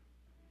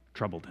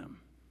troubled him.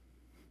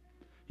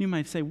 You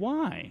might say,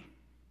 why?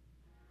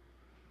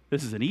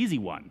 This is an easy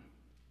one.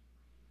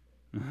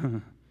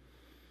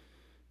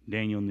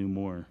 Daniel knew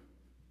more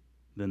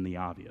than the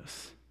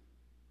obvious.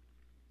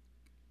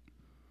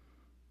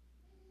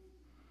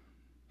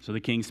 So the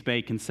king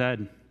spake and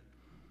said,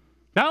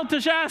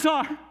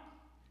 Belteshazzar,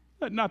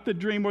 let not the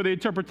dream or the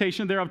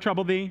interpretation thereof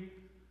trouble thee.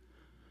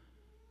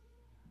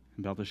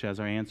 And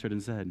Belteshazzar answered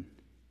and said,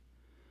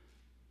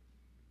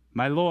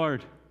 My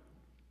Lord,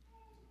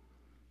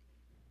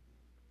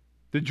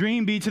 the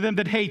dream be to them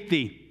that hate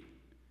thee,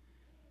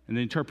 and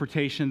the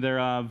interpretation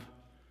thereof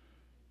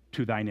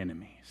to thine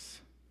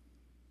enemies.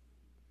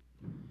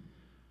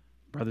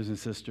 Brothers and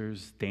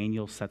sisters,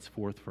 Daniel sets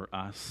forth for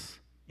us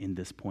in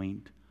this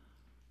point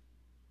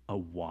a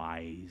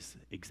wise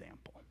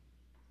example.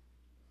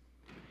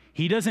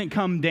 He doesn't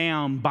come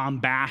down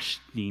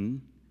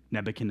bombasting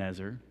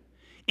Nebuchadnezzar,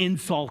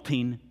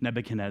 insulting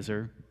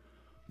Nebuchadnezzar,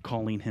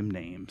 calling him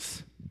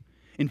names.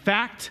 In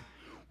fact,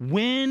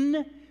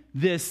 when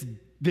this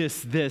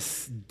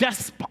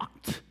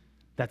despot,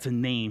 that's a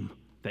name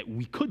that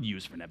we could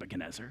use for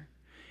Nebuchadnezzar,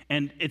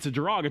 and it's a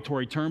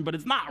derogatory term, but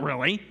it's not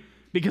really,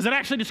 because it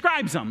actually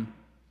describes him,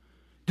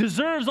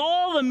 deserves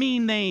all the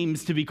mean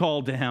names to be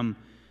called to him.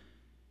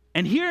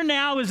 And here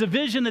now is a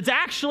vision that's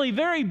actually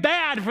very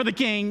bad for the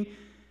king.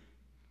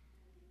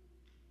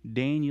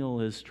 Daniel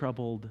is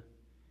troubled,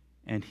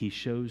 and he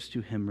shows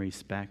to him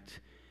respect,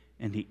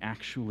 and he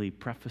actually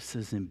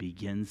prefaces and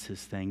begins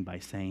his thing by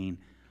saying,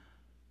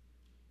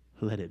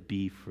 let it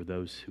be for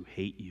those who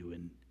hate you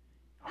and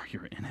are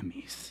your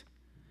enemies.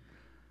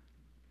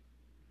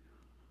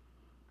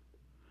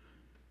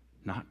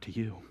 Not to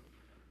you.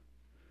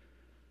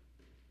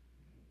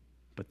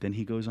 But then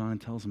he goes on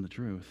and tells him the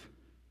truth.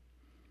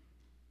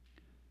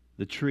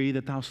 The tree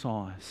that thou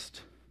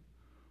sawest,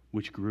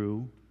 which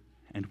grew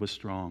and was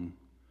strong,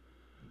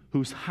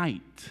 whose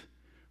height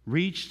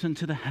reached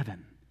unto the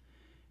heaven,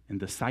 and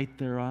the sight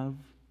thereof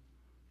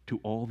to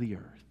all the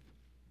earth,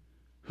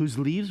 whose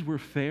leaves were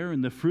fair,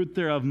 and the fruit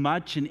thereof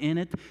much, and in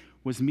it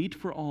was meat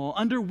for all,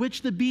 under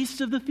which the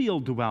beasts of the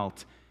field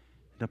dwelt,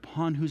 and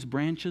upon whose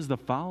branches the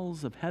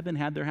fowls of heaven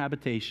had their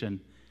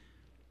habitation.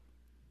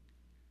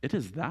 It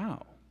is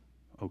thou,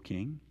 O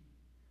king,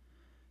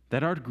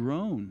 that art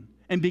grown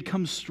and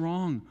become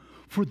strong,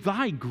 for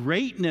thy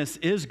greatness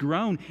is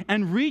grown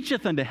and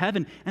reacheth unto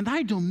heaven, and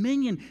thy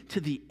dominion to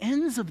the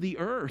ends of the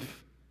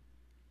earth.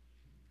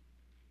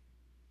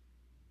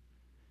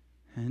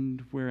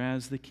 And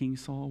whereas the king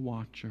saw a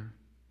watcher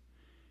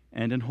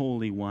and an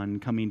holy one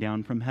coming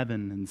down from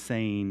heaven and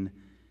saying,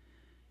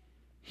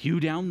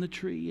 hew down the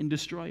tree and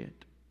destroy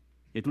it.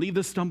 It leave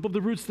the stump of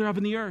the roots thereof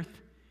in the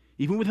earth,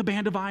 even with a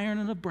band of iron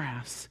and of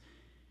brass,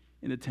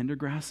 in the tender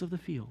grass of the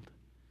field.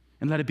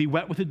 And let it be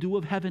wet with the dew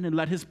of heaven, and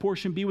let his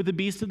portion be with the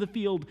beasts of the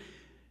field,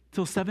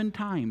 till 7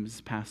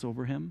 times pass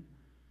over him.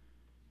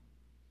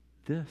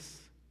 This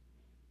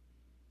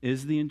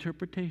is the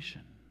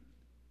interpretation,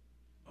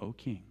 O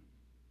king.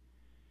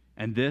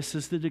 And this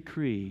is the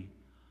decree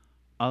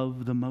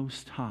of the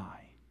Most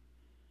High,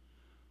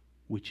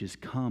 which is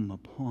come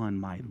upon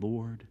my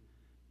Lord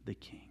the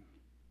King.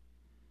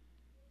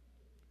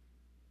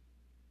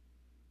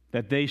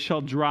 That they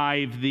shall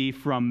drive thee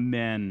from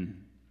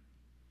men,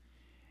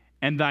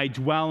 and thy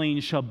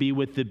dwelling shall be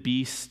with the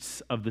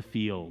beasts of the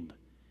field,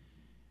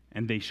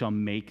 and they shall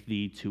make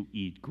thee to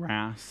eat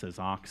grass as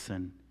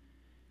oxen,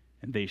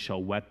 and they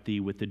shall wet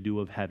thee with the dew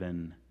of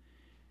heaven,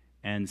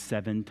 and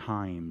 7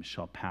 times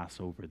shall pass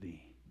over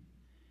thee,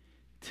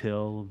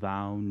 till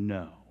thou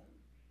know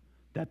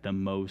that the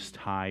Most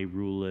High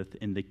ruleth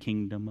in the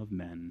kingdom of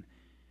men,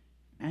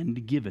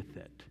 and giveth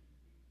it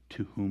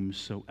to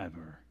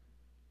whomsoever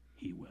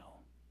he will.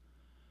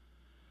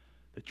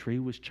 The tree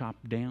was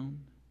chopped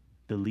down,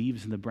 the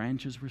leaves and the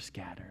branches were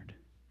scattered.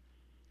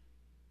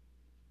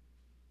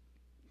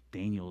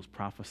 Daniel is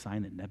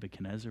prophesying that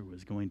Nebuchadnezzar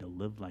was going to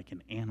live like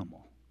an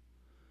animal.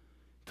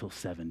 till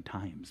 7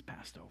 times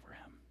passed over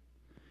him.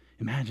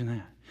 Imagine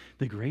that.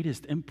 The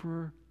greatest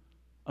emperor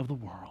of the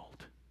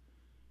world,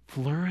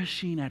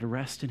 flourishing at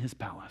rest in his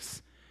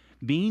palace,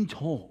 being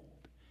told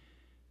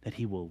that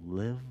he will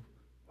live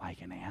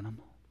like an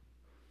animal.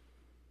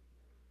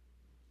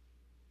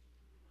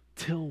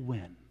 Till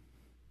when?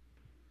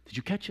 Did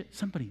you catch it?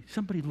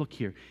 Somebody look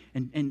here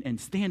and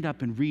stand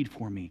up and read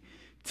for me.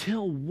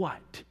 Till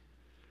what?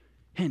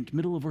 Hint,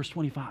 middle of verse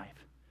 25.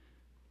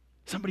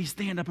 Somebody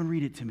stand up and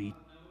read it to me.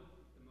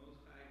 The Most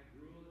High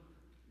ruleth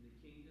in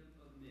the kingdom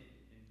of men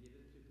and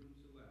giveth to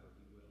whomsoever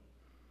he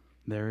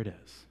will. There it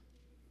is.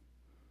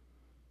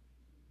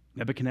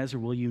 Nebuchadnezzar,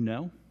 will you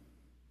know?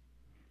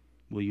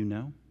 Will you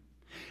know?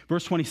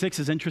 Verse 26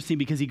 is interesting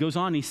because he goes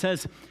on and he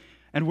says,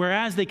 and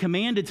whereas they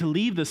commanded to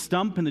leave the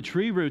stump and the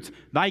tree roots,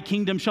 thy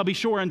kingdom shall be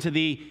sure unto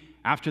thee.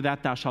 After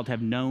that thou shalt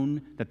have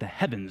known that the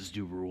heavens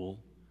do rule.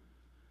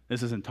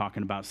 This isn't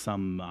talking about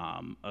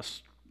some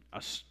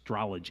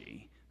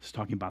astrology. It's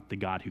talking about the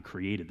God who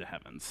created the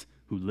heavens,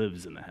 who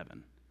lives in the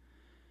heaven.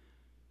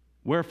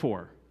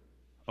 Wherefore,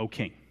 O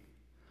king,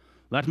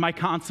 let my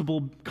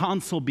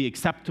counsel be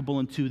acceptable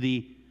unto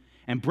thee,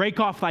 and break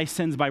off thy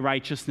sins by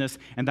righteousness,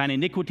 and thine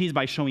iniquities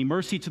by showing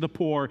mercy to the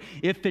poor,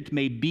 if it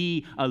may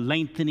be a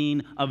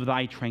lengthening of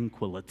thy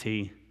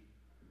tranquility.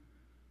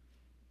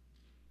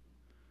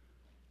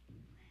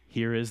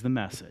 Here is the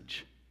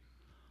message.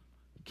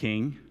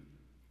 King,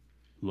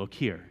 look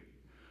here.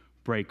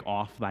 Break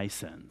off thy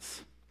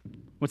sins.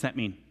 What's that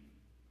mean?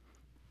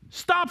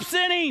 Stop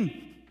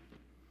sinning!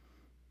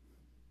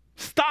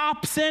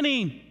 Stop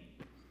sinning!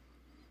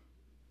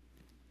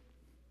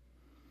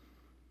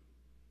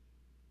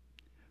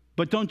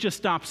 But don't just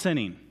stop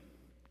sinning.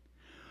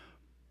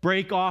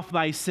 Break off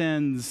thy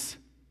sins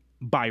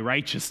by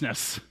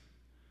righteousness.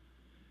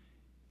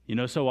 You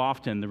know, so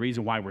often the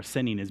reason why we're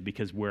sinning is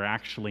because we're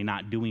actually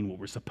not doing what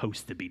we're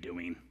supposed to be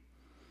doing.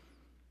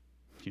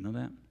 Do you know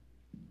that?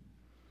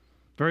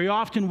 Very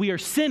often we are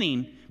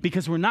sinning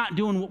because we're not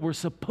doing what we're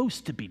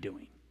supposed to be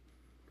doing.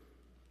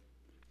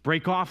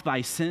 Break off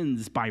thy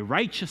sins by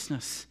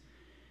righteousness,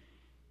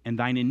 and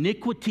thine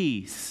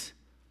iniquities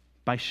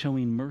by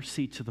showing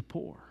mercy to the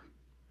poor.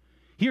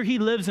 Here he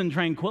lives in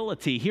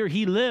tranquility. Here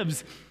he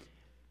lives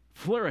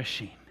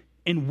flourishing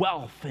in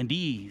wealth and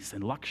ease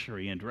and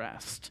luxury and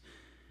rest.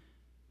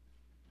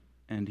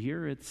 And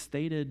here it's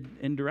stated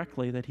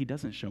indirectly that he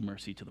doesn't show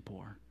mercy to the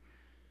poor.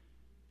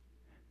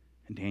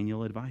 And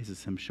Daniel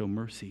advises him, show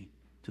mercy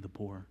to the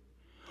poor.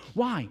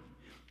 Why?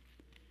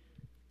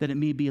 That it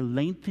may be a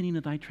lengthening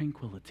of thy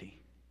tranquility.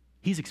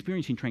 He's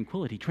experiencing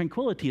tranquility.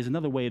 Tranquility is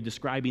another way of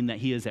describing that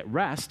he is at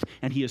rest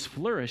and he is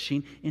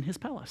flourishing in his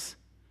palace.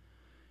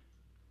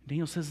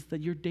 Daniel says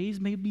that your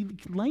days may be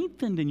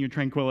lengthened in your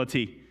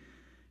tranquility.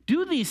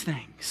 Do these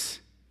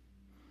things.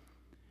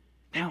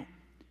 Now,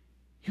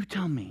 you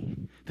tell me,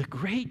 the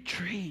great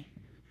tree,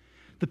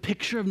 the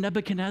picture of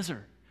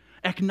Nebuchadnezzar,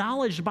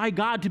 acknowledged by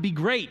God to be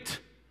great,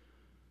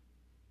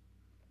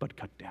 but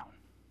cut down,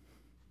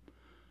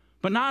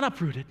 but not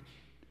uprooted.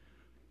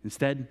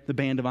 Instead, the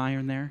band of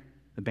iron there,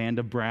 the band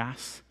of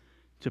brass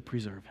to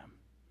preserve him.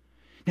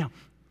 Now,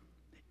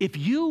 if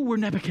you were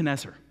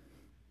Nebuchadnezzar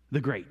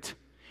the Great,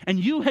 and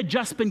you had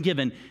just been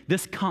given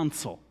this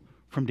counsel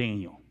from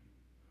Daniel,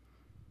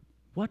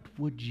 what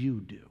would you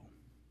do?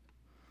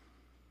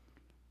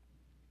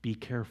 Be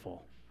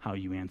careful how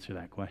you answer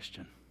that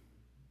question.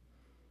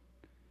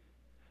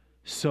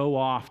 So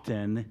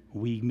often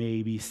we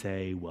maybe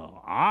say,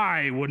 well,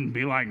 I wouldn't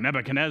be like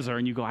Nebuchadnezzar.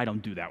 And you go, I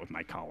don't do that with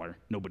my collar.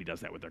 Nobody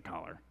does that with their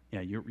collar.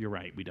 Yeah, you're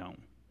right, we don't.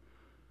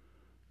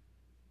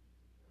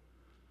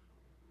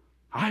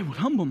 I would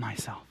humble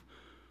myself.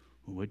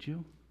 Would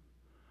you?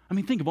 I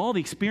mean, think of all the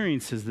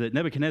experiences that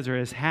Nebuchadnezzar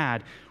has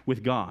had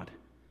with God.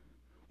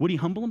 Would he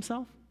humble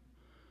himself?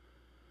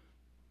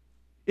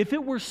 If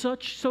it were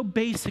so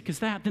basic as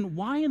that, then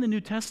why in the New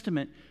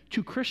Testament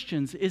to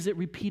Christians is it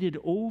repeated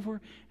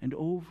over and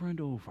over and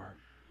over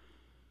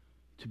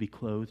to be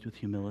clothed with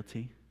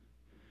humility,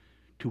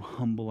 to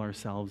humble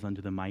ourselves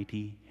under the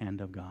mighty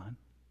hand of God,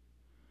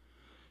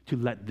 to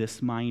let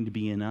this mind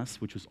be in us,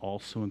 which was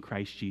also in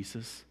Christ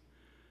Jesus,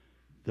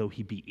 though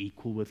he be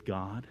equal with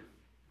God,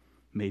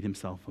 made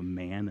himself a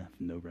man of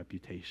no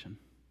reputation,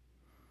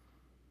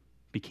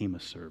 became a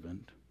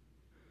servant,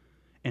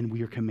 and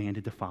we are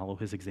commanded to follow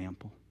his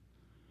example.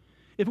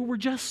 If it were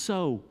just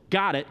so,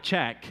 got it,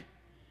 check,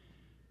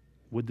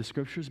 would the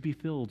scriptures be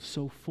filled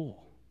so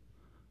full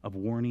of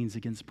warnings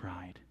against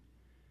pride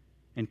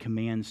and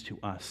commands to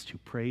us to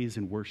praise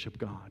and worship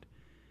God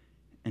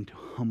and to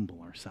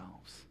humble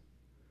ourselves?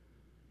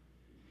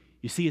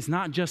 You see, it's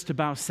not just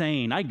about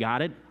saying, I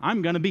got it,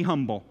 I'm going to be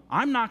humble.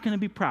 I'm not going to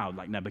be proud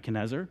like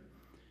Nebuchadnezzar.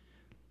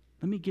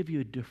 Let me give you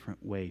a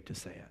different way to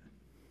say it.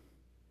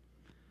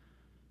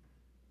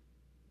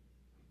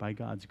 By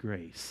God's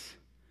grace,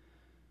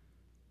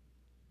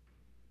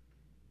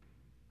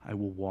 I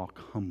will walk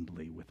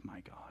humbly with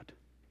my God.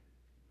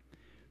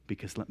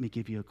 Because let me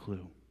give you a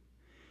clue,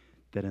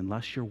 that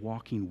unless you're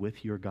walking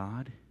with your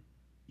God,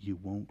 you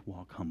won't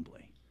walk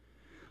humbly.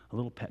 A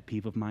little pet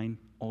peeve of mine,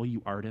 all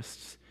you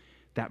artists,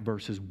 that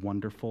verse is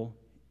wonderful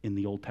in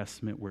the Old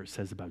Testament where it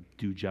says about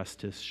do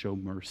justice, show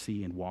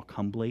mercy, and walk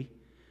humbly.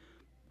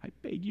 I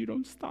beg you,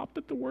 don't stop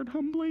at the word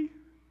humbly.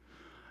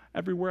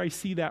 Everywhere I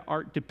see that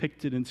art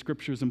depicted in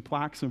scriptures and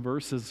plaques and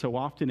verses, so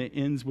often it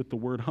ends with the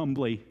word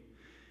humbly.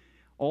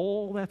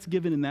 All that's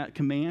given in that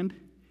command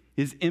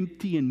is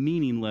empty and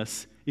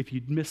meaningless if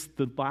you miss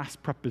the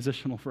last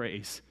prepositional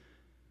phrase.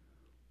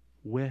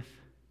 With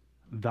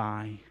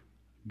thy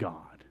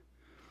God.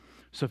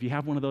 So if you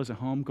have one of those at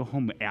home, go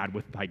home and add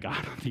with thy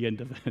God on the end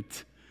of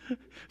it.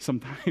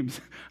 Sometimes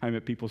I'm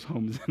at people's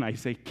homes and I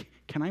say,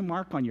 can I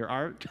mark on your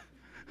art?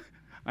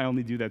 I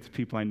only do that to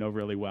people I know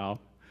really well.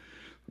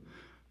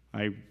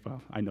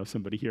 I know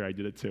somebody here, I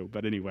did it too,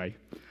 but anyway.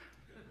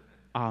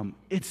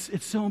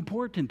 It's so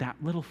important, that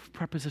little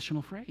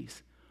prepositional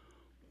phrase.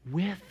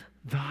 With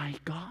thy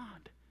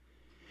God.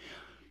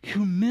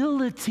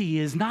 Humility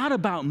is not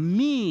about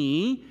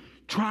me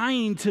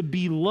trying to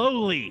be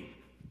lowly.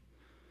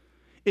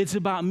 It's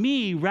about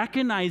me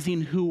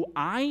recognizing who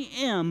I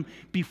am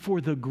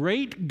before the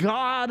great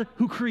God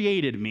who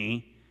created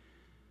me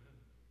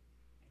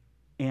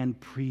and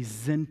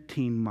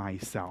presenting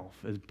myself,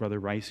 as Brother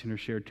Reisinger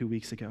shared 2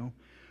 weeks ago,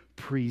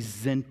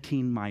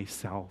 presenting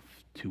myself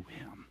to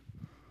him.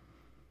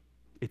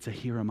 It's a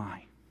here am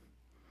I.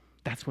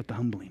 That's what the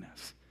humbling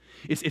is.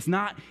 It's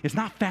not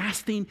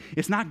fasting.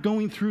 It's not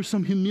going through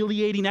some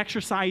humiliating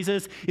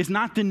exercises. It's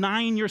not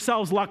denying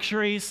yourselves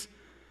luxuries.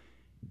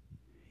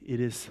 It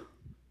is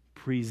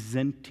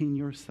presenting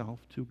yourself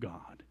to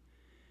God.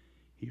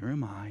 Here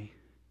am I.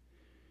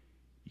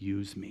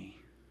 Use me.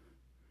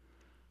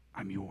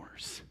 I'm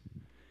yours.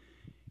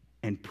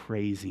 And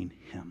praising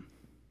him.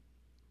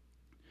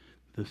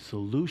 The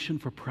solution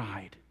for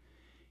pride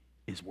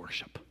is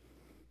worship.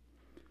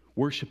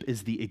 Worship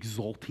is the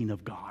exalting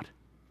of God.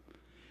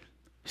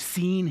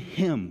 Seeing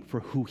him for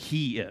who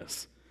he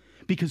is.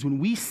 Because when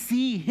we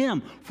see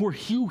him for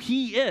who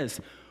he is,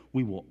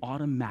 we will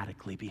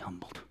automatically be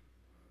humbled.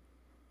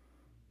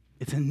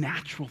 It's a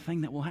natural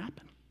thing that will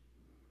happen.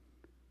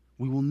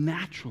 We will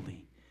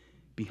naturally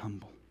be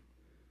humble.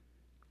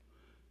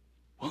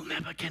 Will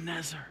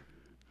Nebuchadnezzar,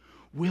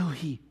 will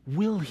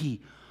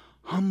he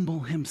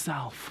humble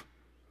himself?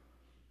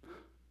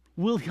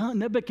 Will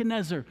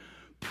Nebuchadnezzar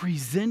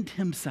present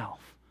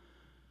himself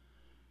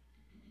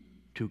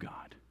to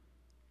God?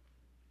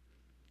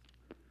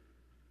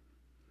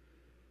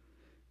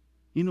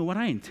 You know what?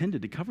 I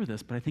intended to cover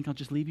this, but I think I'll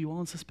just leave you all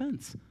in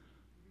suspense.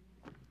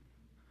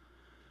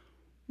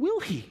 Will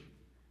he?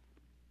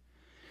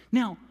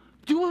 Now,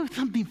 do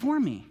something for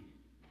me.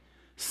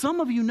 Some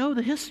of you know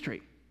the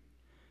history.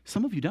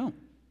 Some of you don't.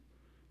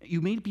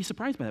 You may be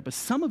surprised by that, but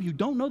some of you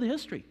don't know the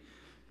history.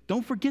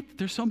 Don't forget that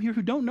there's some here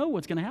who don't know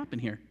what's going to happen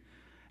here.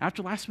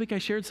 After last week, I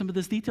shared some of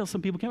this detail.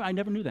 Some people came, I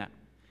never knew that.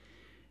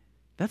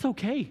 That's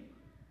okay.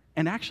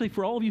 And actually,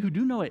 for all of you who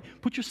do know it,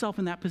 put yourself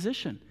in that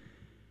position.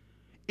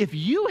 If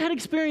you had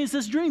experienced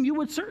this dream, you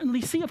would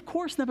certainly see, of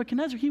course,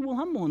 Nebuchadnezzar, he will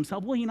humble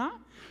himself. Will he not?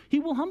 He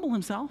will humble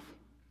himself.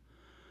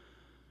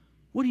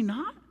 Would he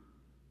not?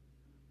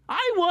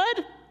 I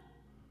would.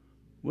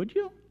 Would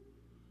you?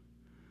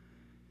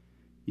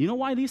 You know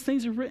why these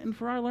things are written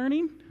for our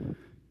learning?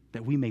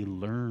 That we may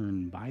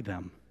learn by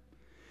them.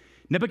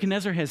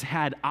 Nebuchadnezzar has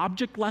had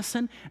object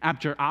lesson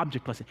after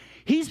object lesson.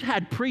 He's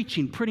had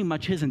preaching pretty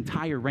much his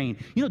entire reign.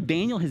 You know,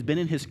 Daniel has been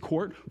in his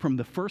court from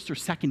the first or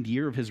second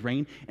year of his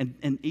reign,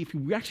 and if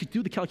you actually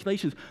do the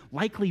calculations,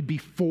 likely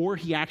before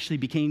he actually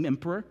became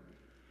emperor.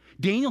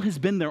 Daniel has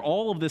been there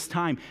all of this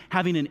time,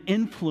 having an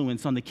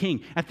influence on the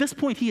king. At this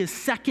point, he is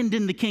second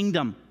in the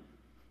kingdom.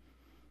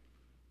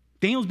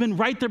 Daniel's been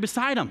right there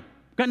beside him.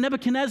 Got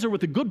Nebuchadnezzar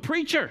with a good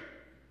preacher.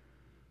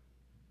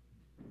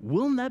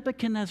 Will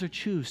Nebuchadnezzar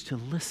choose to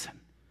listen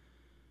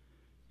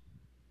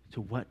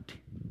to what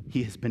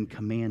he has been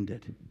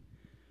commanded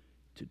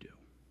to do?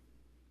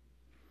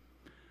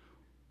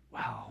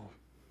 Well,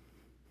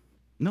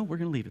 no, we're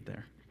going to leave it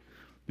there.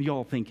 You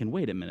all thinking,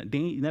 wait a minute,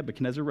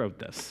 Nebuchadnezzar wrote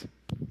this.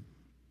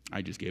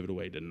 I just gave it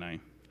away, didn't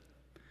I?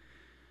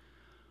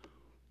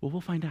 Well,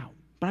 we'll find out.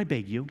 But I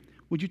beg you,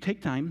 would you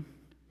take time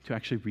to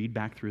actually read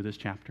back through this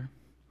chapter?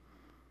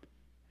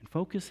 And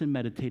focus and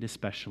meditate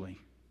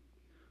especially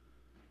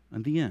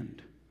on the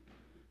end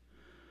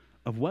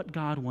of what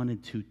God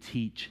wanted to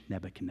teach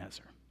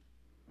Nebuchadnezzar.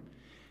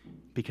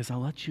 Because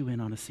I'll let you in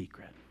on a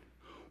secret.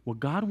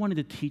 What God wanted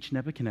to teach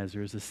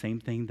Nebuchadnezzar is the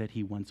same thing that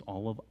he wants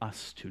all of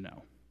us to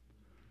know.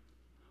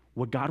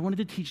 What God wanted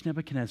to teach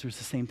Nebuchadnezzar is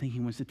the same thing he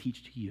wants to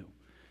teach to you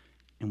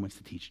and wants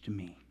to teach to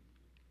me.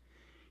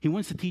 He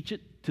wants to teach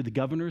it to the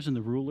governors and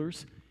the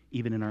rulers,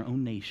 even in our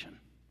own nation.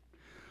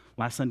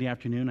 Last Sunday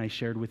afternoon, I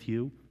shared with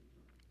you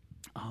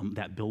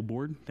that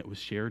billboard that was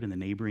shared in the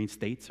neighboring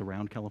states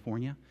around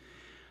California.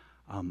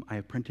 I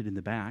have printed in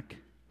the back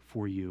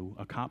for you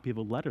a copy of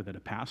a letter that a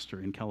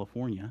pastor in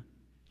California,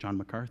 John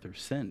MacArthur,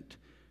 sent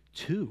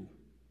to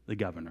the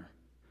governor,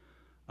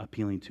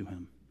 appealing to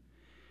him.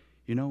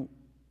 You know,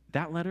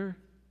 that letter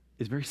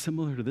is very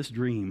similar to this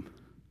dream.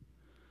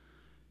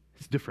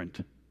 It's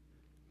different.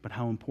 but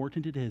how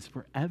important it is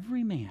for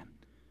every man,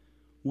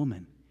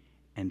 woman,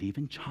 and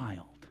even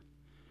child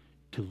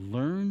to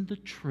learn the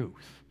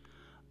truth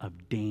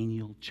of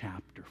Daniel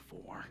chapter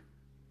 4.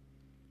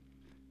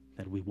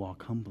 That we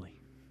walk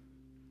humbly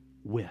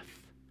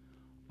with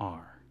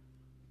our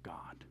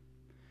God.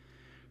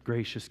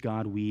 Gracious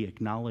God, we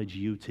acknowledge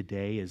you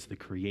today as the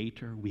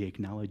Creator. We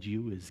acknowledge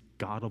you as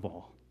God of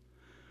all.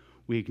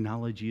 We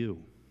acknowledge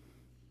you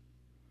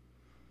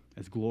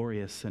as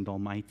glorious and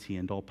almighty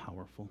and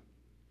all-powerful.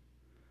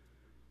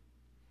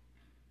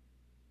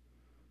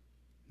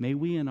 May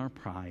we in our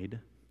pride,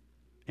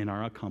 in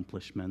our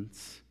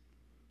accomplishments,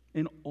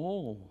 in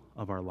all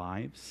of our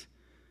lives,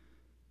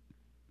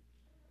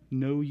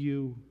 know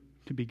you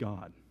to be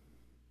God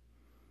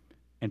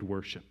and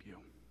worship you.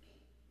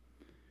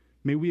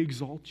 May we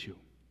exalt you,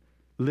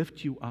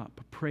 lift you up,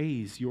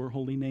 praise your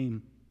holy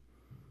name.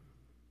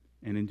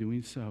 And in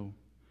doing so,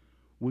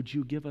 would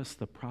you give us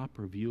the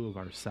proper view of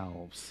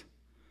ourselves,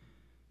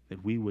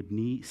 that we would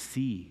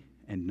see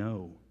and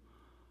know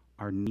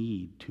our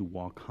need to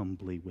walk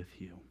humbly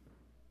with you.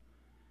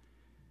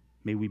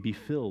 May we be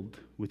filled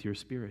with your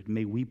Spirit.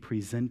 May we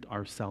present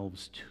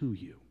ourselves to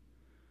you.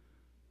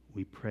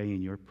 We pray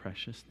in your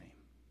precious name.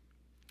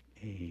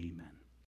 Amen.